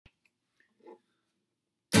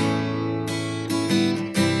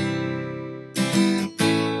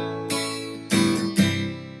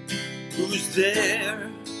Who's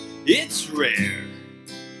there? It's rare.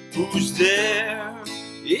 Who's there?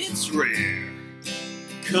 It's rare.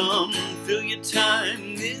 Come fill your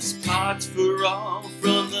time, this pod's for all.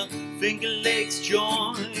 From the Finger Lakes,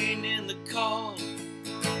 join in the call.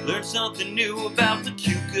 Learn something new about the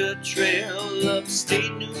Keuka Trail.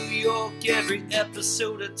 Upstate New York, every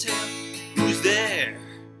episode a tale. Who's there?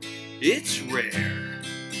 It's rare.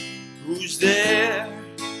 Who's there?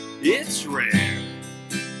 It's rare.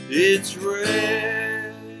 It's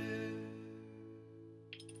rare.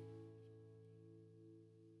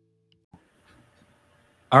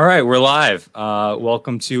 All right, we're live.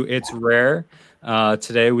 Welcome to It's Rare.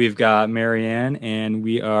 Today we've got Marianne, and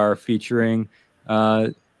we are featuring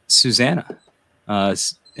Susanna.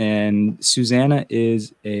 And Susanna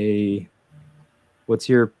is what's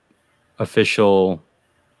your official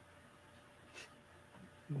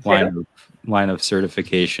line of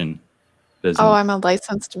certification business? Oh, I'm a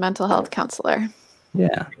licensed mental health counselor.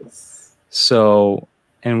 Yeah. So,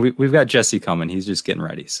 and we've got Jesse coming. He's just getting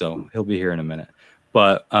ready, so he'll be here in a minute.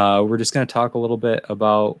 But we're just going to talk a little bit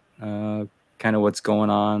about kind of what's going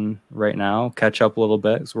on right now, catch up a little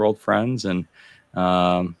bit because we're old friends, and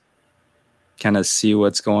kind of see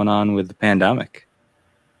what's going on with the pandemic.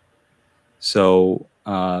 So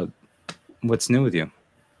what's new with you?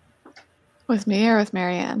 With me or with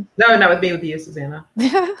Marianne? No, not with me, with you, Susanna.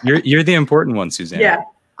 You're the important one, Susanna. Yeah.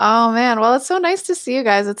 Oh, man. Well, it's so nice to see you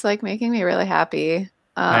guys. It's like making me really happy.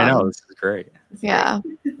 I know. This is great. Yeah.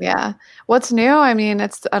 Yeah. What's new? I mean,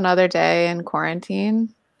 it's another day in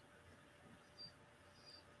quarantine.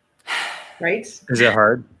 Right? Is it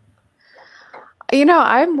hard? You know,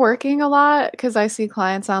 I'm working a lot because I see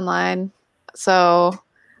clients online. So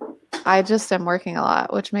I just am working a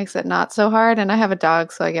lot, which makes it not so hard. And I have a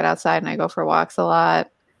dog, so I get outside and I go for walks a lot.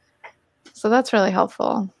 So that's really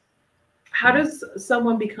helpful. How does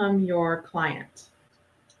someone become your client?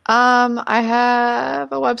 I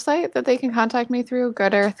have a website that they can contact me through,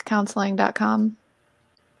 goodearthcounseling.com.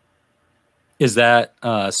 Is that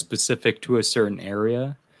specific to a certain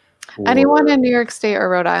area? Anyone in New York State or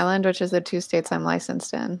Rhode Island, which is the two states I'm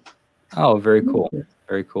licensed in. Oh, very cool.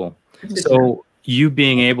 Very cool. So you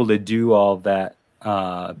being able to do all of that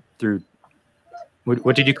through,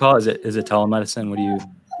 what did you call it? Is it telemedicine? What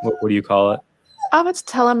do you call it? It's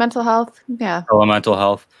telemental health. Yeah. Telemental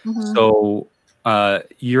health. Mm-hmm. So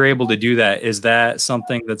you're able to do that. Is that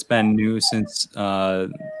something that's been new since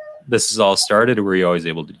this has all started, or were you always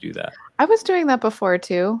able to do that? I was doing that before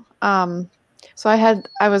too. So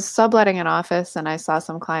I was subletting an office and I saw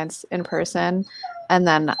some clients in person. And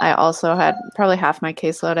then I also had probably half my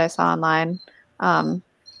caseload I saw online. So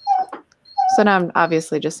now I'm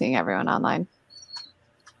obviously just seeing everyone online.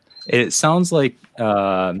 It sounds like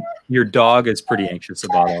your dog is pretty anxious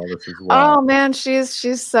about all this as well. Oh man,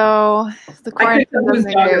 she's so, the quarantine doesn't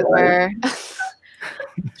agree with her.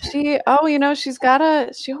 She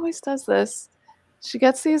always does this. She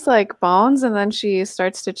gets these like bones and then she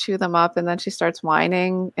starts to chew them up and then she starts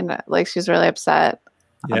whining and like she's really upset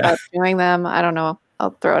about chewing them. I don't know.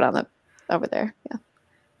 I'll throw it over there. Yeah.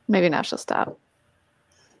 Maybe now she'll stop.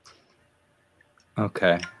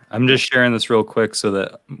 Okay. I'm just sharing this real quick so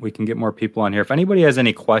that we can get more people on here. If anybody has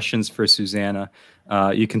any questions for Susanna,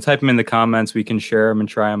 you can type them in the comments. We can share them and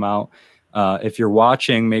try them out. If you're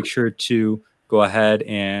watching, make sure to go ahead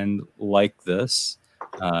and like this,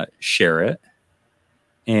 share it,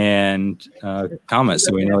 and comment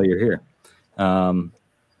so we know you're here. And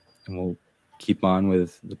we'll keep on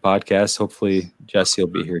with the podcast. Hopefully Jesse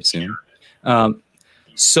will be here soon.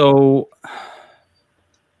 So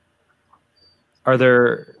are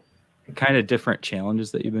there kind of different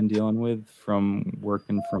challenges that you've been dealing with from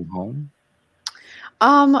working from home?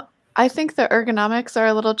 I think the ergonomics are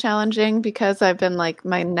a little challenging because I've been like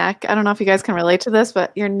my neck. I don't know if you guys can relate to this,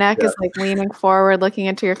 but your neck is like leaning forward, looking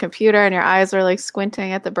into your computer, and your eyes are like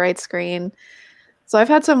squinting at the bright screen. So I've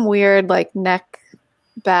had some weird like neck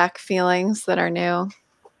back feelings that are new.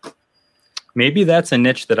 Maybe that's a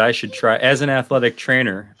niche that I should try as an athletic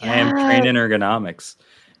trainer. Yeah. I am trained in ergonomics,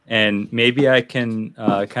 and maybe I can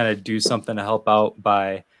kind of do something to help out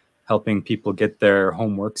by helping people get their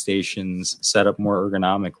home workstations set up more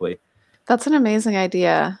ergonomically. That's an amazing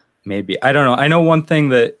idea. Maybe. I don't know. I know one thing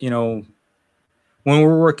that, when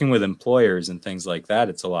we're working with employers and things like that,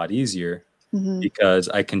 it's a lot easier because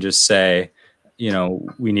I can just say,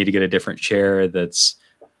 we need to get a different chair that's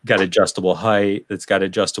got adjustable height, that's got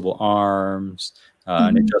adjustable arms,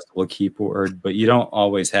 an adjustable keyboard, but you don't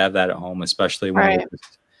always have that at home, especially when you're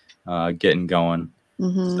just, getting going.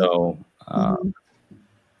 So, I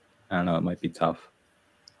don't know, it might be tough.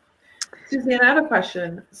 Suzanne, I have a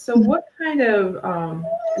question. So what kind of,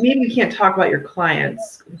 maybe you can't talk about your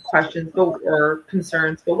clients' questions or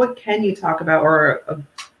concerns, but what can you talk about, or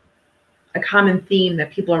a common theme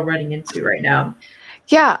that people are running into right now?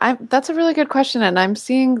 Yeah, that's a really good question. And I'm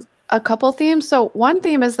seeing a couple themes. So one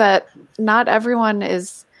theme is that not everyone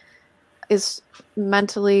is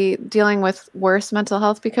mentally dealing with worse mental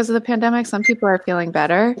health because of the pandemic. Some people are feeling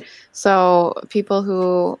better. So people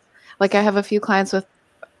who, like, I have a few clients with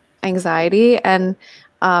anxiety, and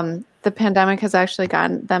the pandemic has actually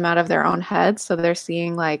gotten them out of their own heads. So they're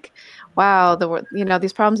seeing like, wow,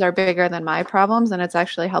 these problems are bigger than my problems, and it's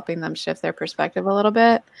actually helping them shift their perspective a little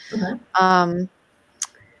bit. Okay.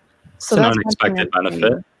 So that's an unexpected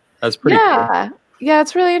benefit. That's pretty cool. Cool. Yeah,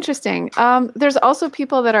 it's really interesting. There's also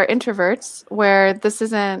people that are introverts where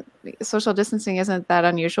social distancing isn't that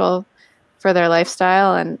unusual for their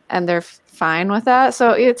lifestyle, and they're fine with that.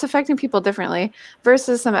 So it's affecting people differently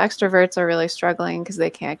versus some extroverts are really struggling because they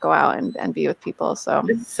can't go out and be with people. So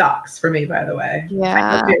it sucks for me, by the way.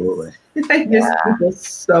 Yeah. I miss people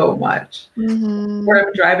so much. Mm-hmm. Where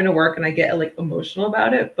I'm driving to work and I get like emotional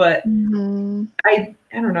about it, but I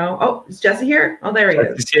don't know. Oh, is Jesse here? Oh, there he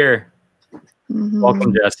is. He's here. Mm-hmm.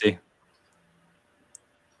 Welcome, Jesse.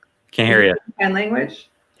 Can't hear you. And language?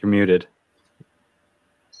 You're muted.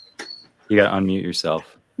 You got to unmute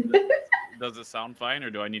yourself. Does it sound fine, or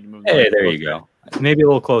do I need to move? Hey, there you go. Maybe a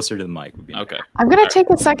little closer to the mic would be okay. I'm gonna take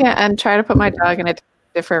a second and try to put my dog in a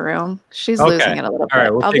different room. She's losing it a little bit. All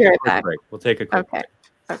right, we'll I'll take be a right quick back. break. We'll take a quick break.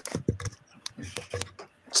 Okay.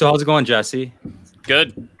 So how's it going, Jesse?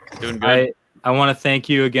 Good. Doing good. I want to thank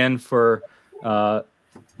you again for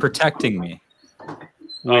protecting me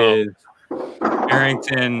with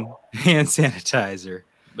Barrington hand sanitizer.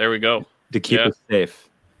 There we go. To keep us safe.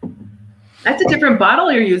 That's a different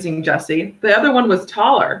bottle you're using, Jesse. The other one was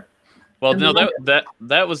taller. Well, no,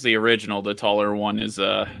 that was the original. The taller one is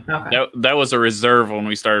that was a reserve when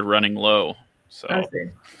we started running low. So I see.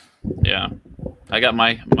 Yeah, I got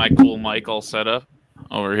my cool mic all set up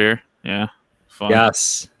over here. Yeah, fun.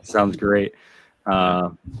 Yes, sounds great. I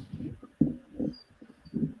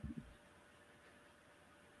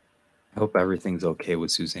hope everything's okay with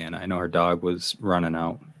Susanna. I know her dog was running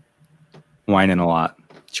out, whining a lot,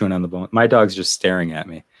 chewing on the bone. My dog's just staring at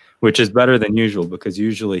me, which is better than usual because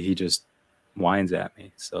usually he just whines at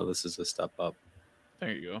me. So this is a step up.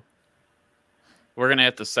 There you go. We're gonna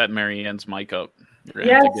have to set Mary Ann's mic up. We're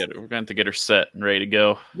gonna have to get her set and ready to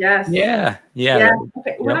go. Yes. Yeah.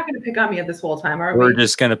 Okay. We're not gonna pick on me this whole time, are we? We're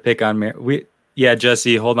just gonna pick on Mary. Yeah,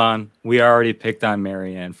 Jesse, hold on. We already picked on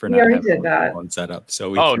Mary Ann for we not already having did that. one set up.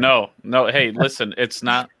 So no. Hey, listen, it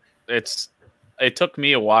took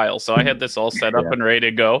me a while. So I had this all set up and ready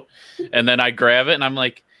to go. And then I grab it and I'm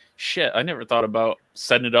like, shit, I never thought about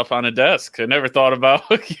setting it up on a desk. I never thought about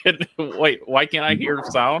wait, why can't I hear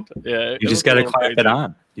sound? Yeah. You just gotta clamp it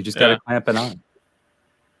on. You just gotta clamp it on.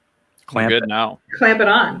 Clamp it now. Clamp it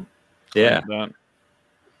on. Yeah.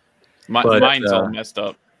 Mine's all messed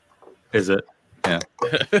up. Is it? Yeah. All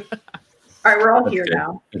right, we're all here good.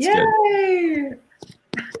 now. That's Yay! Good.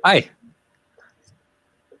 Hi.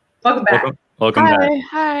 Welcome back. Welcome back.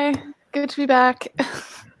 Hi. Good to be back.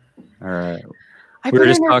 All right. I put her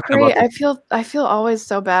in her crate. I feel always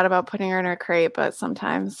so bad about putting her in her crate, but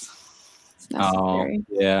sometimes it's necessary.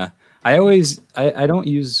 Yeah. I don't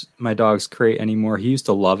use my dog's crate anymore. He used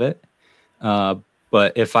to love it.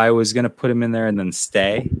 But if I was gonna put him in there and then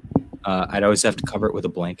stay, I'd always have to cover it with a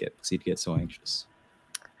blanket because he'd get so anxious.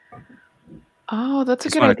 Oh, that's a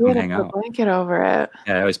good idea to put a blanket over it.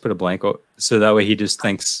 Yeah, I always put a blanket so that way he just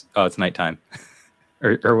thinks, oh, it's nighttime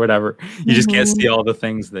or whatever. You just can't see all the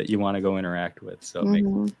things that you want to go interact with. So it makes it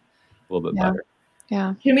a little bit better.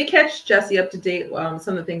 Yeah. Can we catch Jesse up to date? Some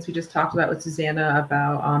of the things we just talked about with Susanna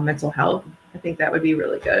about mental health. I think that would be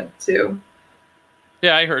really good too.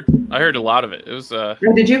 Yeah, I heard a lot of it. It was.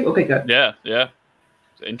 Did you? Okay, good. Yeah.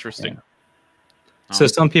 Interesting. Yeah. So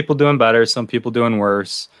some people doing better, some people doing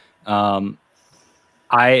worse.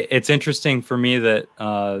 It's interesting for me that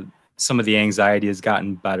some of the anxiety has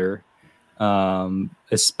gotten better,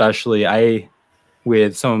 especially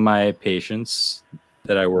with some of my patients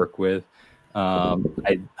that I work with.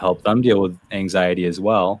 I help them deal with anxiety as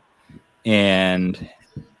well, and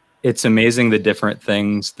it's amazing the different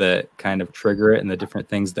things that kind of trigger it and the different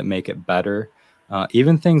things that make it better.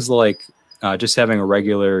 Even things like just having a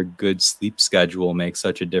regular good sleep schedule makes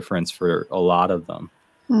such a difference for a lot of them.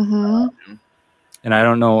 Mm-hmm. And I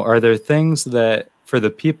don't know, are there things that for the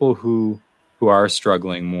people who are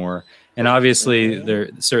struggling more, and obviously there are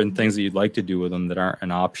certain things that you'd like to do with them that aren't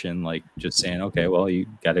an option, like just saying, okay, well, you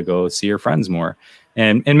got to go see your friends more,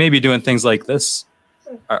 and maybe doing things like this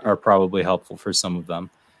are probably helpful for some of them.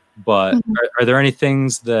 But are there any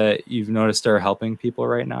things that you've noticed are helping people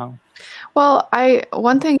right now? Well,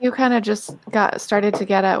 one thing you kind of just started to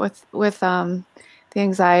get at with the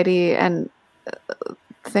anxiety and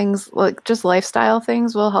things like just lifestyle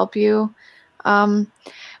things will help you.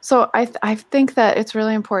 So I think that it's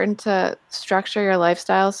really important to structure your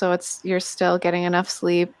lifestyle so you're still getting enough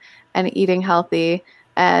sleep and eating healthy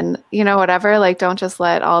and whatever. Like, don't just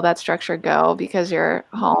let all that structure go because you're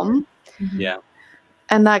home. Yeah.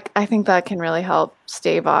 And I think that can really help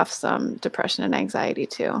stave off some depression and anxiety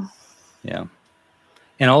too. Yeah.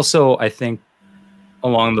 And also, I think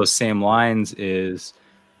along those same lines is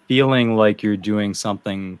feeling like you're doing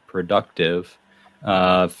something productive,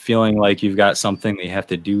 feeling like you've got something that you have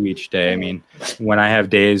to do each day. I mean, when I have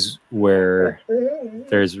days where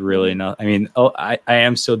there's really I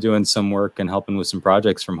am still doing some work and helping with some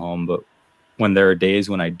projects from home, but when there are days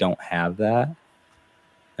when I don't have that,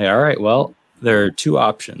 all right, well, there are two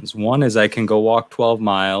options. One is I can go walk 12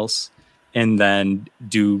 miles and then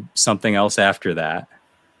do something else after that,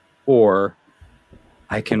 or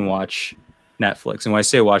I can watch Netflix. And when I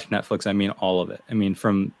say watch Netflix, I mean all of it. I mean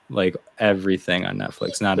from like everything on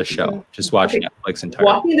Netflix, not a show. Just watch Netflix entirely.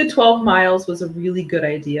 Walking the 12 miles was a really good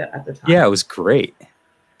idea at the time. Yeah, it was great.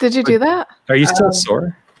 Did you do that? Are you still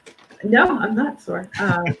sore? No, I'm not sore.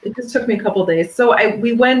 It just took me a couple of days. So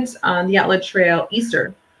we went on the Outlet Trail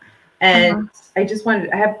Easter. And I just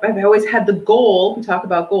I've always had the goal, we talk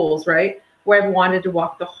about goals, right? Where I've wanted to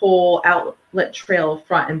walk the whole Outlet Trail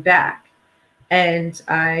front and back. And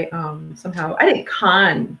I somehow, I didn't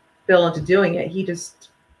con Bill into doing it. He just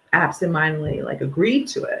absentmindedly agreed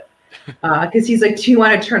to it. Because he's like, do you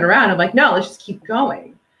want to turn around? I'm like, no, let's just keep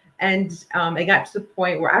going. And I got to the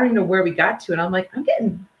point where I don't even know where we got to. And I'm like, I'm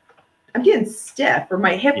getting stiff, or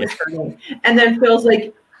my hip is hurting. And then Phil's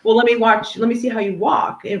like, well, let me see how you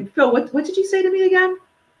walk. And Phil, what did you say to me again?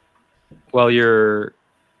 Well, you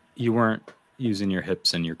weren't using your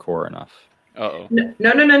hips and your core enough. Uh-oh.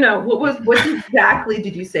 No. What exactly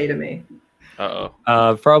did you say to me?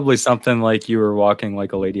 Uh-oh. Probably something like you were walking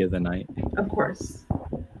like a lady of the night. Of course.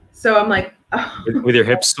 So I'm like, oh. with your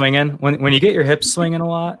hips swinging. When you get your hips swinging a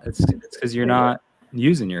lot, it's because you're not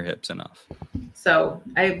using your hips enough. So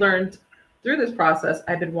I learned through this process,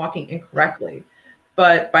 I've been walking incorrectly.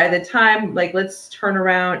 But by the time, let's turn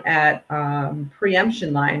around at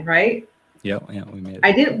Preemption Line, right? Yeah, we made it.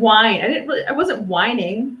 I didn't whine. I wasn't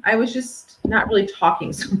whining. I was just not really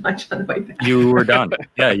talking so much on the way back. You were done.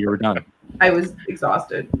 Yeah, you were done. I was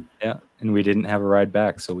exhausted. Yeah, and we didn't have a ride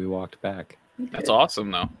back, so we walked back. That's awesome,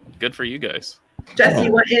 though. Good for you guys. Jesse,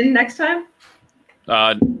 you want in next time?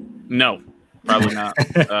 No, probably not.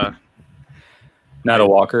 Not a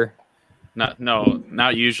walker.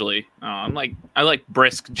 Not usually. I like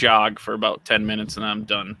brisk jog for about 10 minutes and I'm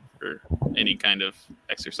done for any kind of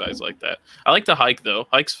exercise like that. I like to hike though.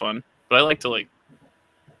 Hike's fun, but I like to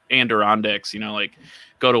Adirondacks,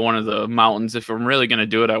 go to one of the mountains. If I'm really going to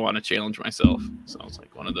do it, I want to challenge myself. So it's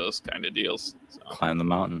like one of those kind of deals. So, climb the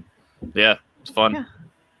mountain. Yeah, it's fun.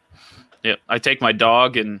 Yeah. I take my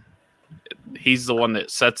dog and he's the one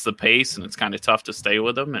that sets the pace and it's kind of tough to stay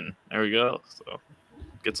with him. And there we go. So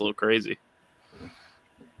gets a little crazy.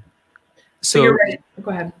 So you're ready.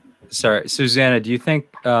 Go ahead. Sorry, Susanna, do you think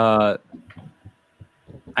I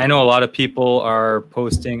know a lot of people are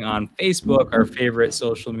posting on Facebook, our favorite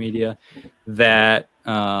social media, that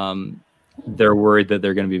they're worried that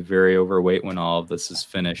they're going to be very overweight when all of this is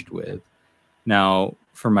finished with. Now,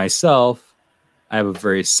 for myself, I have a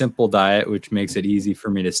very simple diet, which makes it easy for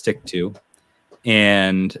me to stick to.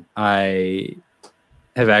 And I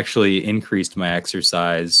have actually increased my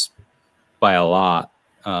exercise by a lot,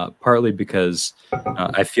 partly because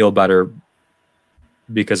I feel better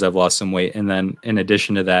because I've lost some weight. And then in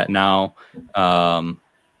addition to that, now,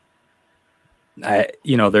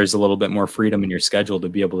 there's a little bit more freedom in your schedule to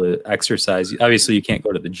be able to exercise. Obviously you can't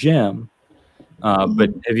go to the gym, but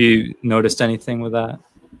have you noticed anything with that?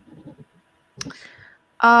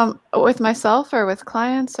 With myself or with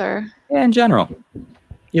clients or? Yeah, in general,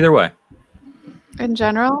 either way. In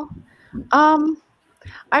general?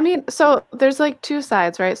 So there's two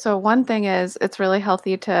sides, right? So one thing is it's really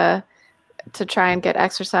healthy to try and get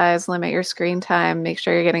exercise, limit your screen time, make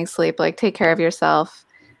sure you're getting sleep, take care of yourself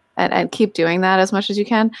and keep doing that as much as you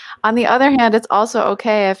can. On the other hand, it's also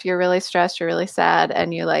okay if you're really stressed, you're really sad,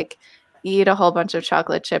 and you eat a whole bunch of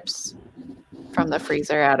chocolate chips from the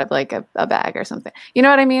freezer out of a bag or something. You know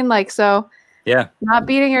what I mean? So yeah, not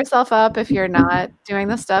beating yourself up if you're not doing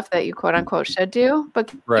the stuff that you quote unquote should do,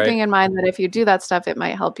 but keeping in mind that if you do that stuff, it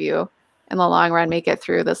might help you in the long run make it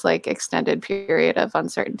through this extended period of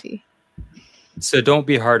uncertainty. So don't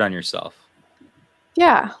be hard on yourself.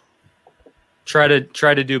 Yeah. Try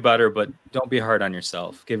to do better, but don't be hard on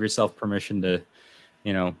yourself. Give yourself permission to,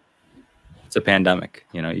 it's a pandemic.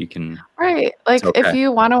 You can. Right. Like okay. if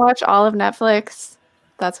you want to watch all of Netflix,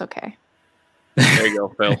 that's okay. There you go,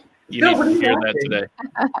 Phil. You need to hear that today.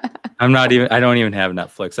 I don't even have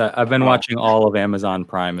Netflix. I've been watching all of Amazon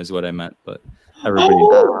Prime is what I meant, but everybody.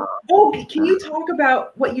 Can you talk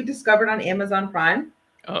about what you discovered on Amazon Prime?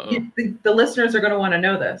 The listeners are going to want to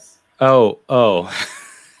know this. Oh.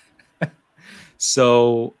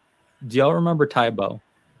 So, do y'all remember Tybo?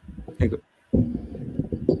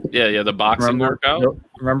 Yeah, the boxing workout.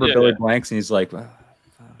 Remember Billy Blanks, and he's like,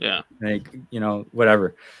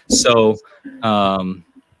 whatever. So,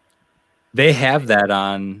 they have that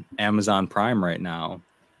on Amazon Prime right now,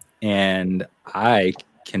 and I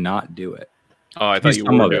cannot do it. Oh, I thought you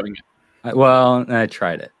were doing it. I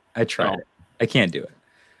tried it. I can't do it.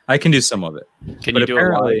 I can do some of it. Can you do it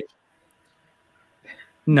live?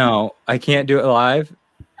 No, I can't do it live.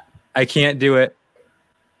 I can't do it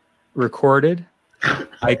recorded.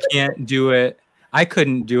 I can't do it. I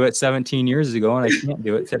couldn't do it 17 years ago, and I can't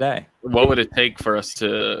do it today. What would it take for us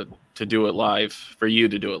to do it live? For you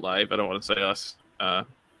to do it live? I don't want to say us.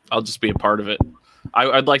 I'll just be a part of it.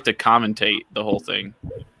 I'd like to commentate the whole thing,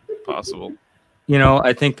 if possible.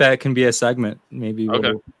 I think that can be a segment. Maybe.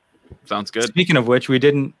 Okay. Sounds good. Speaking of which, we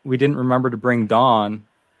didn't remember to bring Dawn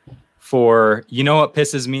for what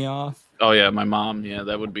pisses me off. Oh yeah, my mom. Yeah,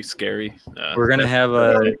 that would be scary. We're gonna have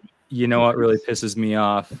a what really pisses me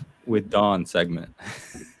off with Dawn segment.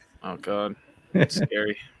 Oh God, it's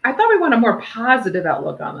scary. I thought we want a more positive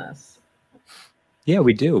outlook on this. Yeah,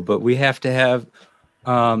 we do, but we have to have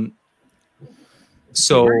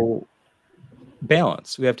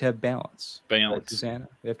balance. We have to have balance. Balance, Susanna.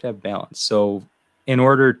 We have to have balance. So, in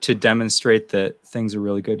order to demonstrate that things are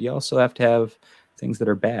really good, you also have to have things that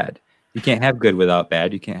are bad. You can't have good without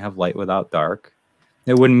bad. You can't have light without dark.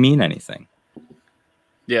 It wouldn't mean anything.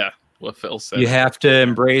 Yeah, what Phil said. You have to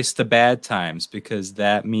embrace the bad times because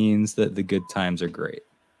that means that the good times are great.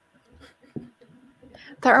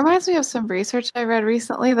 That reminds me of some research I read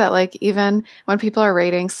recently that even when people are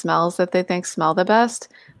rating smells that they think smell the best,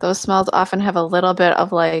 those smells often have a little bit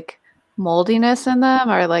of moldiness in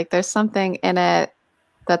them, or there's something in it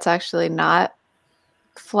that's actually not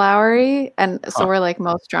flowery, and so we're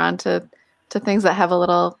most drawn to things that have a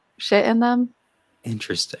little shit in them.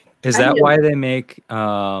 Interesting. Is that why they make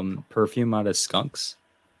perfume out of skunks?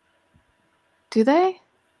 Do they?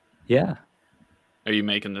 Yeah. Are you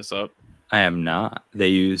making this up? I am not. They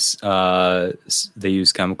use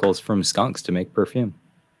chemicals from skunks to make perfume.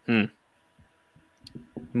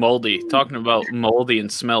 Moldy. Talking about moldy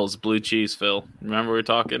and smells. Blue cheese, Phil. Remember we were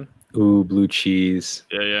talking? Ooh, blue cheese.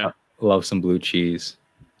 Yeah. Love some blue cheese.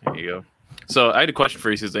 There you go. So I had a question for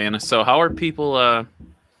you, Susanna. So how are people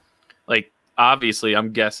obviously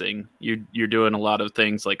I'm guessing you're doing a lot of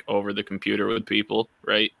things over the computer with people,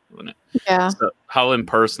 right? Yeah. So how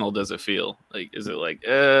impersonal does it feel? Is it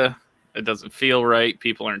it doesn't feel right,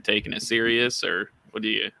 people aren't taking it serious, or what do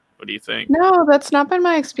you think? No, that's not been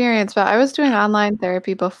my experience, but I was doing online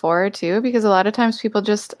therapy before too, because a lot of times people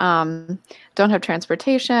just don't have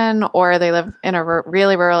transportation, or they live in a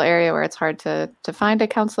really rural area where it's hard to find a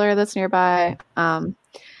counselor that's nearby.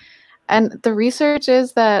 And the research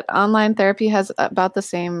is that online therapy has about the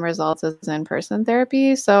same results as in-person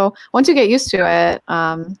therapy. So once you get used to it,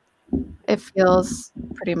 it feels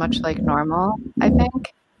pretty much like normal, I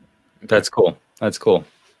think. That's cool.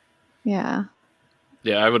 Yeah.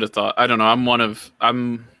 Yeah, I would have thought. I don't know.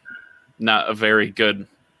 I'm not a very good,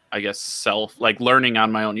 I guess, learning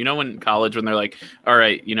on my own. When in college, when they're like, all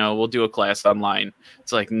right, we'll do a class online.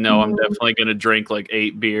 It's no, I'm definitely going to drink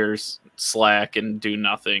 8 beers, slack, and do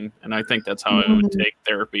nothing. And I think that's how I would take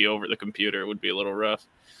therapy over the computer. It would be a little rough.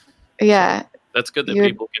 Yeah. So that's good that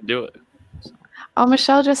people can do it. So. Oh,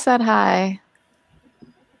 Michelle just said hi.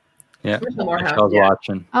 Yeah, Michelle's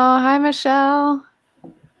watching. Oh, hi, Michelle.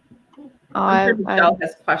 I'm sure Michelle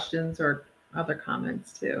has questions or other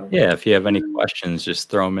comments too. Yeah, if you have any questions, just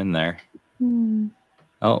throw them in there.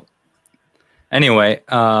 Oh, anyway.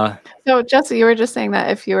 So, Jesse, you were just saying that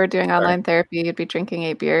if you were doing online therapy, you'd be drinking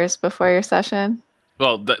 8 beers before your session.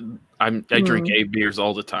 Well, I drink 8 beers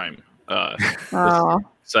all the time.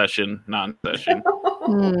 Session, non-session.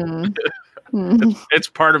 It's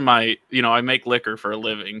part of my, I make liquor for a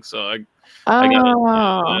living, so I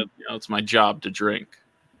got it's my job to drink.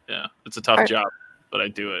 Yeah, it's a tough job, but I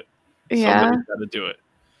do it. Yeah, somebody's got to do it.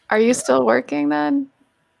 Are you still working then?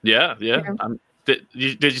 Yeah. Did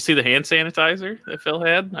you see the hand sanitizer that Phil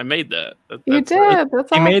had? I made that. You did.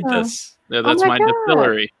 That's awesome. He made this. Yeah, that's my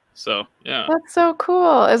distillery. So yeah, That's so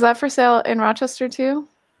cool. Is that for sale in Rochester too?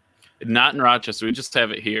 not in Rochester. We just have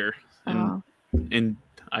it here Oh, in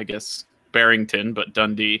I guess Barrington, but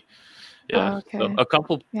Dundee. Yeah. Oh, okay. So a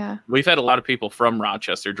couple. yeah. We've had a lot of people from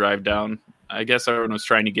Rochester drive down. I guess everyone was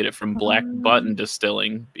trying to get it from Black Button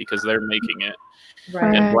Distilling because they're making it,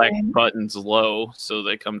 Right. and Black Right. Button's low, so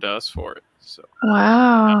they come to us for it. So.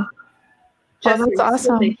 Wow. Jesse, Oh, that's are you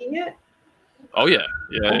still awesome. making it? Oh yeah,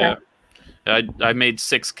 yeah, Okay. yeah. I made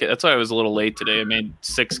 6. That's why I was a little late today. I made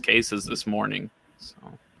 6 cases this morning, so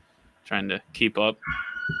trying to keep up.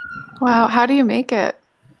 Wow. How do you make it?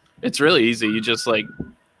 It's really easy. You just like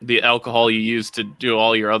the alcohol you use to do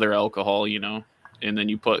all your other alcohol, and then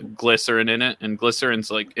you put glycerin in it, and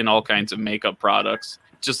glycerin's like in all kinds of makeup products,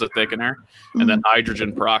 just a thickener, and then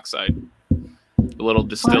hydrogen peroxide, a little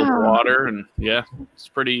distilled Wow. water, and yeah, it's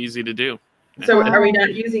pretty easy to do. So Wow. are we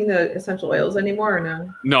not using the essential oils anymore or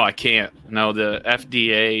no? No, I can't. No, the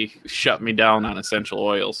FDA shut me down on essential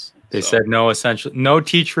oils. They So, said no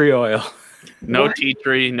tea tree oil. no What? tea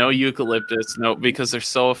tree, no eucalyptus, no, because they're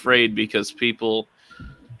so afraid because people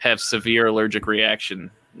have severe allergic reaction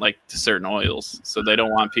like to certain oils. So they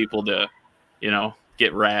don't want people to,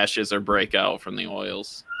 get rashes or break out from the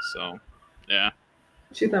oils. So, yeah.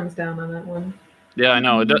 2 thumbs down on that one. Yeah, I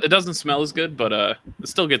know. It doesn't smell as good, but it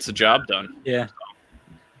still gets the job done. Yeah.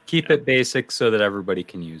 Keep it basic so that everybody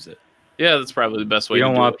can use it. Yeah, that's probably the best way We to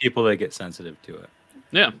don't do want it. people to get sensitive to it.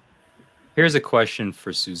 Yeah. Here's a question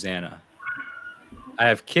for Susanna. I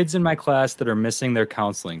have kids in my class that are missing their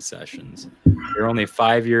counseling sessions. They're only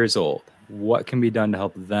 5 years old. What can be done to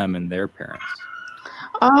help them and their parents?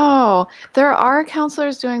 Oh, there are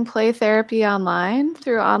counselors doing play therapy online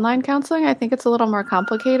through online counseling. I think it's a little more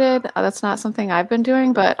complicated. That's not something I've been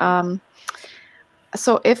doing, but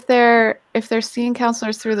so if they're seeing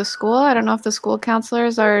counselors through the school, I don't know if the school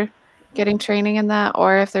counselors are getting training in that,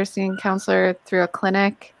 or if they're seeing counselor through a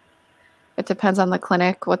clinic. It depends on the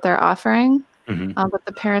clinic what they're offering. Mhm. But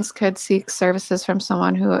the parents could seek services from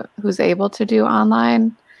someone who's able to do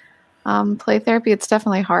online play therapy. It's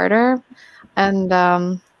definitely harder, and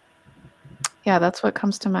yeah, that's what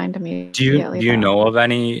comes to mind immediately. Do you know of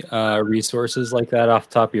any resources like that off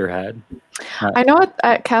the top of your head? I know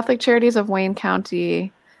at Catholic Charities of Wayne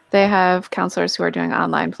County, they have counselors who are doing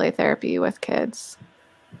online play therapy with kids.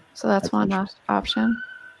 So that's That's one interesting. option.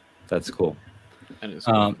 That's cool. That is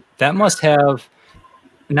That must have,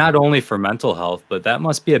 not only for mental health, but that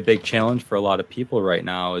must be a big challenge for a lot of people right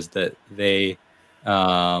now, is that they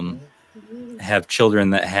have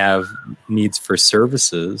children that have needs for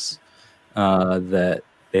services that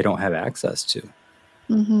they don't have access to.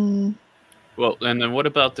 Hmm. Well, and then what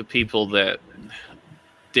about the people that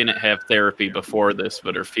didn't have therapy before this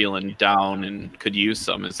but are feeling down and could use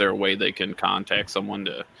some? Is there a way they can contact someone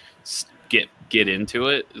to get into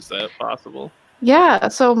it? Is that possible? Yeah,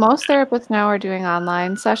 so most therapists now are doing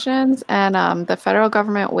online sessions, and the federal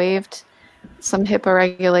government waived some HIPAA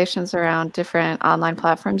regulations around different online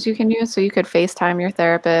platforms you can use. So you could FaceTime your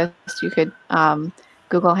therapist, you could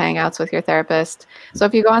Google Hangouts with your therapist. So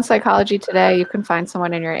if you go on Psychology Today, you can find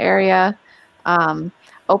someone in your area.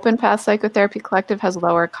 Open Path Psychotherapy Collective has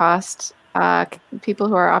lower cost, people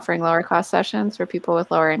who are offering lower cost sessions for people with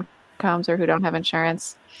lower incomes or who don't have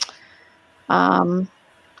insurance. I'm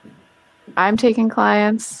taking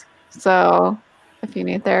clients, so if you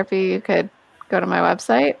need therapy, you could go to my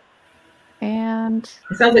website. And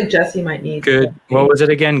It sounds like Jesse might need Good. What was it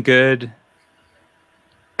again? Good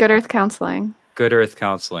Good Earth Counseling. Earth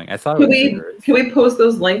Counseling. I thought it Can was we Good Earth. can we post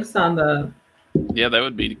those links on the? Yeah, that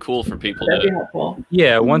would be cool for people That'd be to. helpful.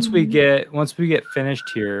 Yeah, once we get finished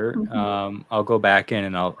here, Mhm. I'll go back in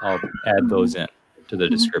and I'll add those in to the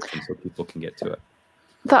description so people can get to it.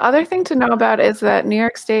 The other thing to know about is that New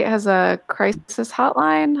York State has a crisis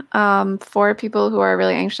hotline for people who are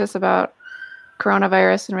really anxious about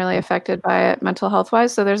coronavirus and really affected by it mental health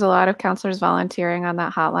wise. So there's a lot of counselors volunteering on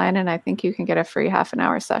that hotline, and I think you can get a free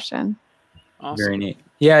half-an-hour session. Awesome. Very neat.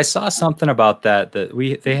 Yeah, I saw something about that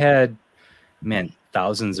they had, man,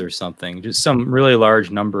 thousands or something, just some really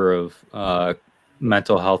large number of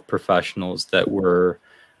mental health professionals that were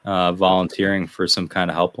volunteering for some kind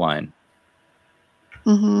of helpline.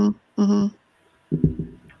 Mm-hmm. Mm-hmm.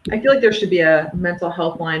 I feel like there should be a mental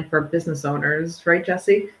health line for business owners, right,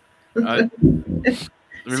 Jesse? Remember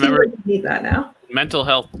You need that now. mental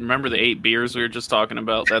health? Remember the 8 beers we were just talking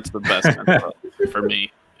about? That's the best mental health for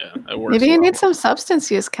me. Yeah, it works. Maybe you well. need some substance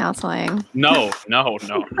use counseling. No.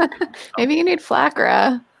 Maybe you need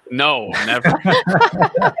Flacra. No, never.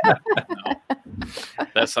 No.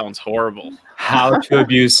 That sounds horrible. How to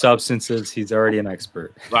abuse substances. He's already an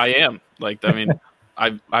expert. I am.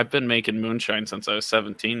 I've been making moonshine since I was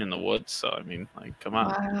 17 in the woods. So I mean, like, come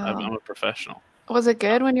on, I'm Wow. a professional. Was it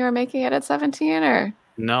good when you were making it at 17 or?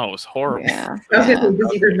 No, it was horrible. Yeah. I was yeah. gonna say,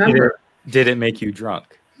 does he remember? Did it make you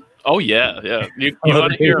drunk? Oh yeah. You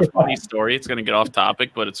want to hear a funny story? It's gonna get off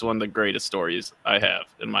topic, but it's one of the greatest stories I have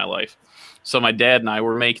in my life. So my dad and I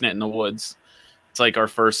were making it in the woods. It's like our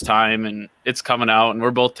first time, and it's coming out, and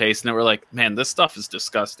we're both tasting it. We're like, man, this stuff is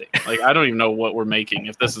disgusting. Like, I don't even know what we're making.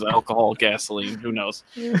 If this is alcohol, gasoline, who knows?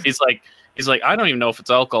 He's like, I don't even know if it's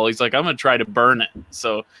alcohol. He's like, I'm gonna try to burn it.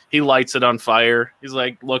 So he lights it on fire. He's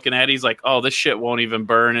like looking at it. He's like, oh, this shit won't even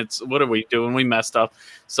burn. What are we doing? We messed up.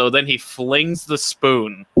 So then he flings the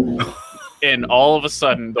spoon, and all of a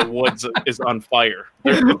sudden the woods is on fire.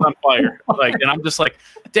 It's on fire. Like, and I'm just like,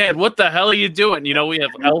 Dad, what the hell are you doing? You know, we have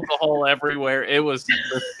alcohol everywhere. It was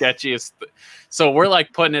the sketchiest. So we're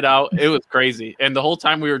like putting it out. It was crazy. And the whole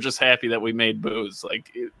time we were just happy that we made booze.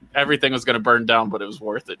 Like, everything was going to burn down, but it was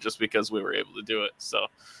worth it just because we were able to do it. So,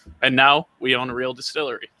 and now we own a real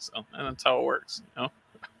distillery. So, and that's how it works, you know?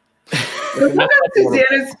 Look at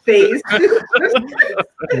Susanna's face.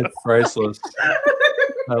 It's priceless.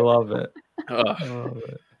 I love it. I Ugh. love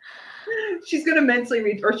it. She's gonna mentally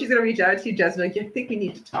reach, or she's gonna reach out to you, Jasmine. Like, I think we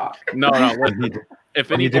need to talk. No. Listen, if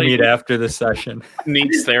We need to anybody meet after the session.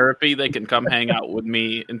 needs therapy, they can come hang out with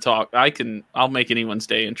me and talk. I'll make anyone's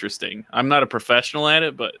day interesting. I'm not a professional at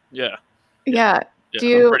it, but yeah. Yeah.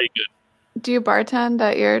 I'm pretty good. Do you bartend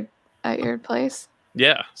at your place?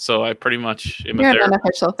 Yeah. So I pretty much am a You're an therapist.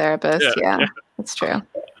 unofficial therapist. Yeah, Yeah, that's true.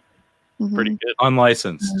 Mhm. Pretty good.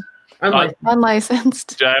 Unlicensed. Unlike,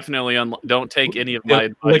 Unlicensed. Definitely don't take any of my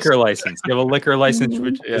advice. Liquor license. You have a liquor license,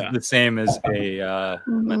 which Yeah. is the same as a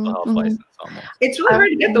mental health Mhm. license almost. it's really hard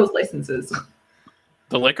to get those licenses.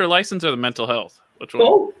 The liquor license or the mental health? Which one?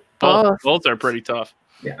 Both. Both. Both are pretty tough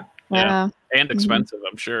Yeah. and expensive,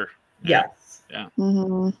 I'm sure. Yes.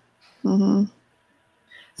 Mm-hmm. Mm-hmm.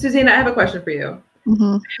 Susanna, I have a question for you.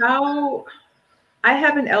 Mm-hmm. How I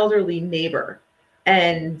have an elderly neighbor,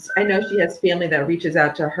 and I know she has family that reaches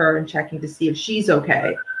out to her and checking to see if she's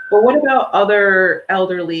okay. But what about other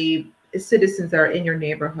elderly citizens that are in your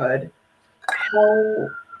neighborhood?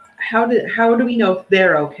 How do we know if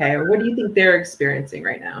they're okay, or what do you think they're experiencing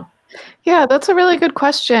right now? Yeah, that's a really good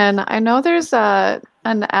question. I know there's an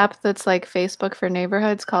app that's like Facebook for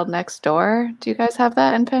neighborhoods called Nextdoor. Do you guys have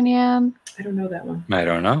that in Penyan? I don't know that one. I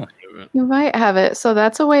don't know. You might have it. So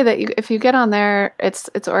that's a way that if you get on there, it's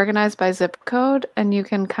organized by zip code, and you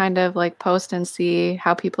can kind of like post and see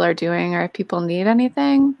how people are doing or if people need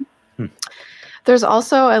anything. There's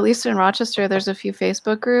also, at least in Rochester, there's a few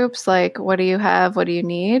Facebook groups like, what do you have? What do you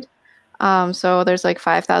need? So there's like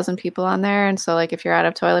 5,000 people on there. And so like if you're out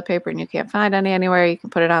of toilet paper and you can't find any anywhere, you can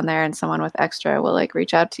put it on there and someone with extra will like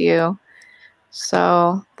reach out to you.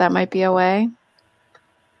 So that might be a way.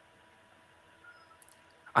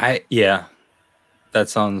 That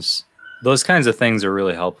sounds, those kinds of things are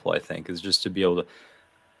really helpful, I think, is just to be able to,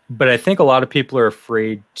 but I think a lot of people are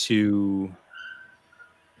afraid to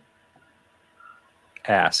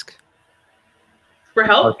ask. For A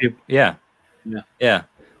lot of help? people- yeah.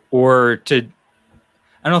 Or to, I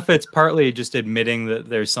don't know if it's partly just admitting that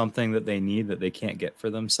there's something that they need that they can't get for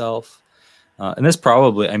themselves. And this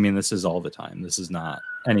probably, I mean, this is all the time. This is not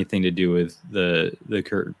anything to do with the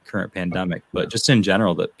current pandemic, but just in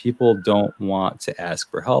general, that people don't want to ask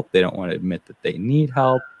for help. They don't want to admit that they need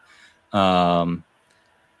help. They don't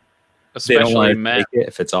Especially want to men. take it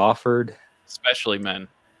if it's offered, Especially men.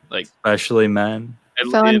 Like, especially men.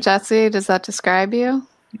 Phil and Jesse, does that describe you?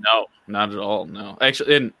 no, not at all. No,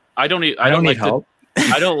 actually, and I don't I like don't need to- help.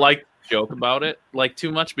 I don't like to joke about it like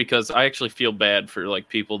too much because I actually feel bad for like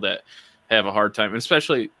people that have a hard time, and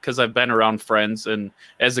especially because I've been around friends, and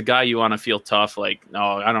as a guy, you want to feel tough. Like, no,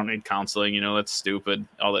 I don't need counseling. You know, that's stupid.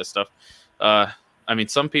 All that stuff. I mean,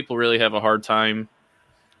 some people really have a hard time,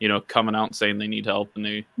 you know, coming out and saying they need help,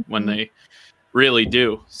 and when they really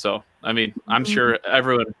do. So, I mean, I'm sure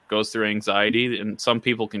everyone goes through anxiety, and some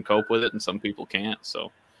people can cope with it, and some people can't. So,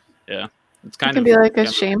 yeah, it's It kind can of be like a yeah.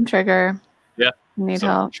 shame trigger. Yeah. You need So-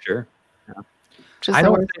 help. Sure. Which is I the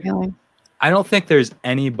don't worst feeling. I don't think there's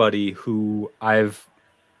anybody who I've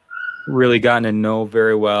really gotten to know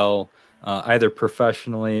very well, either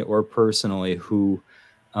professionally or personally, who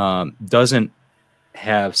doesn't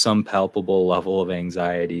have some palpable level of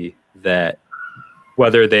anxiety that,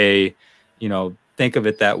 whether they, you know, think of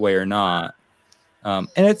it that way or not. And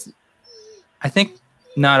it's, I think,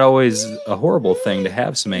 not always a horrible thing to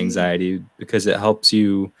have some anxiety because it helps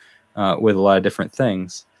you with a lot of different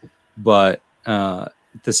things. But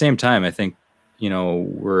at the same time, I think, you know,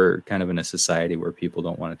 we're kind of in a society where people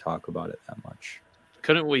don't want to talk about it that much.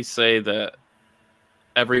 Couldn't we say that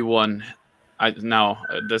everyone.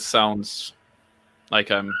 This sounds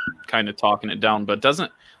like I'm kind of talking it down, but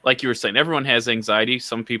doesn't, like you were saying, everyone has anxiety.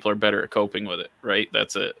 Some people are better at coping with it, right?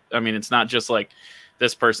 That's it. I mean, it's not just like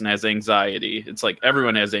this person has anxiety. It's like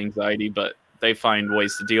everyone has anxiety, but they find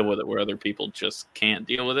ways to deal with it where other people just can't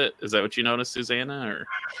deal with it. Is that what you noticed, Susanna?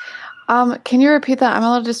 Or Can you repeat that? I'm a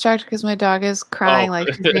little distracted because my dog is crying like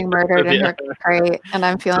she's being murdered in her crate, and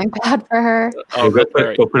I'm feeling bad for her. oh, go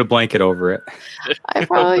right. put a blanket over it. I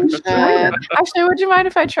probably should. Actually, would you mind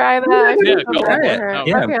if I try that? I Yeah, feel go bad for it. for her.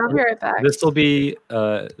 Yeah. Okay, I'll be right back. This will be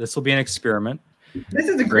an experiment. This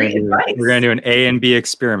is a great advice. We're gonna do an A and B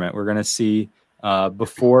experiment. We're gonna see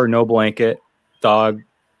before no blanket, dog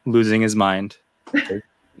losing his mind.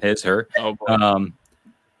 His, her. Oh, boy.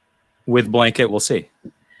 With blanket, we'll see.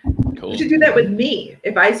 Cool. You should do that with me.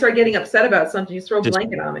 If I start getting upset about something, you throw a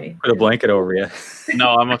blanket on me. Put a blanket over you.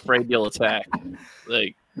 No, I'm afraid you'll attack.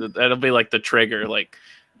 Like that'll be like the trigger. Like,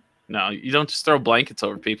 no, you don't just throw blankets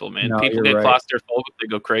over people, man. No, People you're get right. claustrophobic, they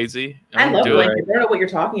go crazy. I love do it. blankets. I don't know what you're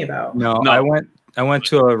talking about. No, No. I went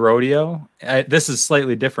to a rodeo. This is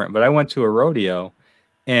slightly different, but I went to a rodeo,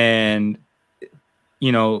 and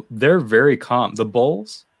they're very calm. The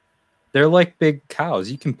bulls, they're like big cows.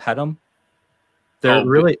 You can pet them. They're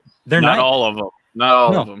they're not nice. all of them. Not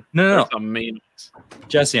all of them. No. There's some mean ones.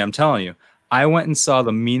 Jesse, I'm telling you, I went and saw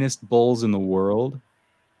the meanest bulls in the world,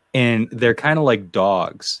 and they're kind of like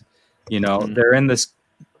dogs. They're in this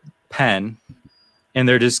pen, and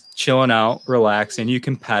they're just chilling out, relaxing. You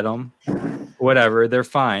can pet them, whatever. They're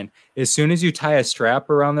fine. As soon as you tie a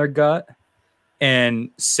strap around their gut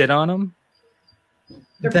and sit on them,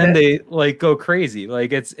 then they like go crazy.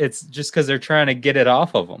 Like it's just because they're trying to get it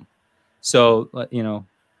off of them. So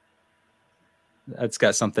that's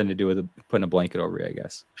got something to do with putting a blanket over you, I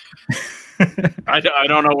guess. I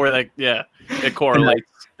don't know where it correlates.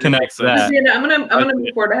 Connect that. Christina, I'm gonna move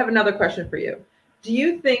forward. I have another question for you. Do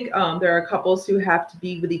you think there are couples who have to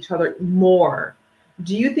be with each other more?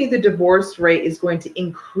 Do you think the divorce rate is going to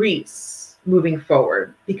increase moving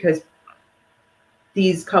forward because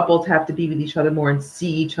these couples have to be with each other more and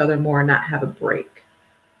see each other more and not have a break?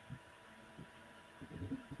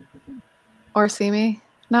 Or see me?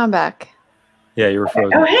 Now I'm back. Yeah, you were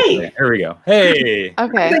frozen. Oh, hey. Here we go. Hey. I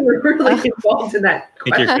Okay. think we're really involved in that I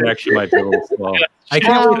think your question. connection might be a little slow. I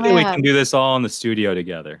can't wait till we can do this all in the studio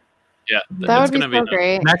together. Yeah, That would be gonna so nice.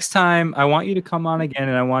 great. Next time, I want you to come on again,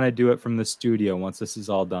 and I want to do it from the studio once this is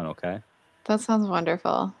all done, okay? That sounds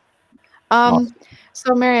wonderful. Awesome.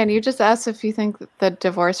 So Marianne, you just asked if you think the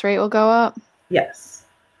divorce rate will go up. Yes.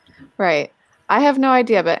 Right. I have no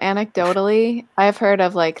idea, but anecdotally, I've heard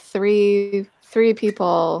of like three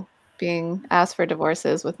people being asked for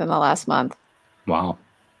divorces within the last month. Wow.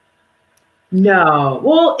 No.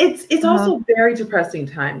 Well, it's also very depressing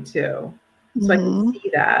time too. So I can see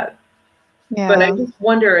that. Yeah. But I just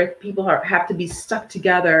wonder if people have to be stuck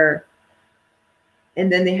together and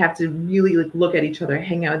then they have to really look at each other,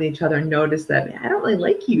 hang out with each other, and notice that I don't really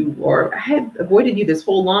like you, or I have avoided you this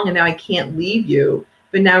whole long and now I can't leave you.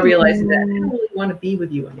 But now realizing that I don't really want to be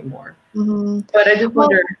with you anymore. But I just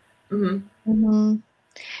wonder.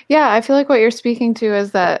 Yeah, I feel like what you're speaking to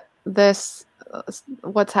is that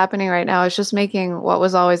what's happening right now is just making what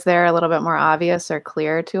was always there a little bit more obvious or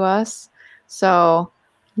clear to us. So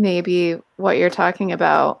maybe what you're talking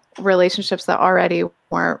about, relationships that already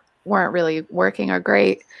weren't really working or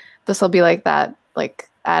great, this will be like that, like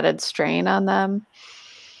added strain on them.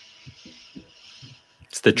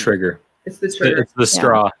 It's the trigger. It's the trigger. It's the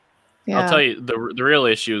straw. Yeah. I'll tell you, the real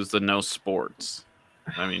issue is the no sports.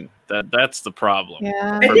 I mean, that's the problem.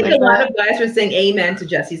 Yeah. I think me. a lot of guys are saying amen to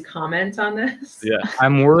Jesse's comments on this. Yeah,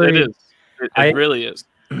 I'm worried. it is. It really is.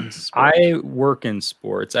 I work in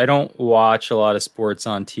sports. I don't watch a lot of sports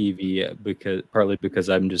on TV partly because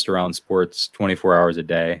I'm just around sports 24 hours a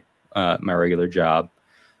day, my regular job.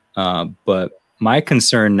 But my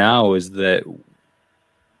concern now is that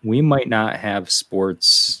we might not have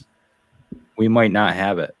sports. We might not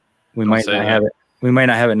have it. We might not have it. We might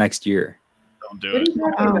not have it next year. Don't do What are it. you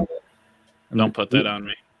talking about? Don't put that on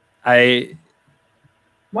me.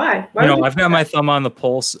 Why? I've got my thumb on the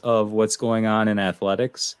pulse of what's going on in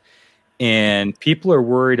athletics, and people are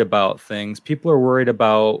worried about things. People are worried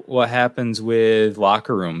about what happens with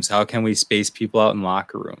locker rooms. How can we space people out in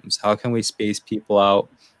locker rooms? How can we space people out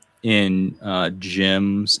in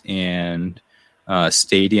gyms and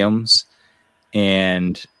stadiums?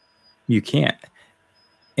 And you can't.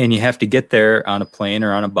 And you have to get there on a plane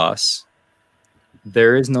or on a bus.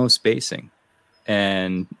 There is no spacing.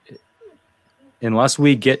 And unless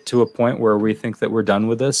we get to a point where we think that we're done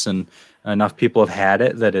with this and enough people have had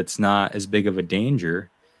it that it's not as big of a danger,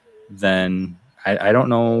 then I don't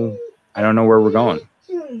know. I don't know where we're going.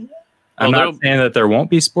 I'm not saying that there won't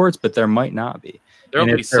be sports, but there might not be. There'll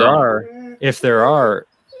And be some. if there are,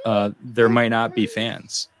 there might not be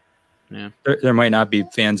fans. Yeah. There might not be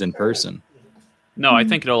fans in person. No, I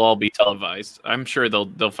think it'll all be televised. I'm sure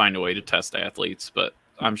they'll find a way to test athletes, but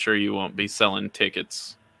I'm sure you won't be selling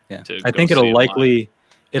tickets. Yeah, to I go think see them live.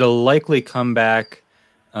 it'll likely come back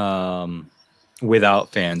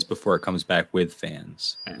without fans before it comes back with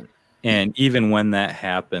fans. Yeah. And even when that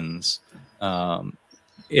happens,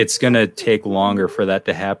 it's going to take longer for that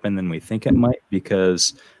to happen than we think it might,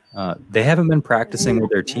 because they haven't been practicing with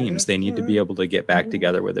their teams. They need to be able to get back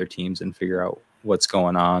together with their teams and figure out what's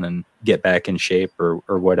going on and get back in shape or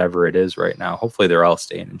whatever it is right now. Hopefully they're all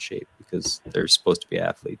staying in shape because they're supposed to be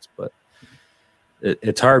athletes, but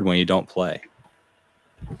it's hard when you don't play.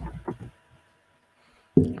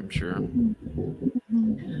 I'm sure.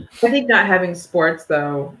 I think not having sports,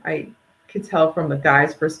 though, I could tell from the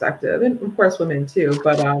guys' perspective, and of course women too,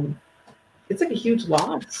 but it's like a huge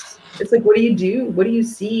loss. It's like, what do you do? What do you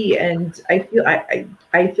see? And I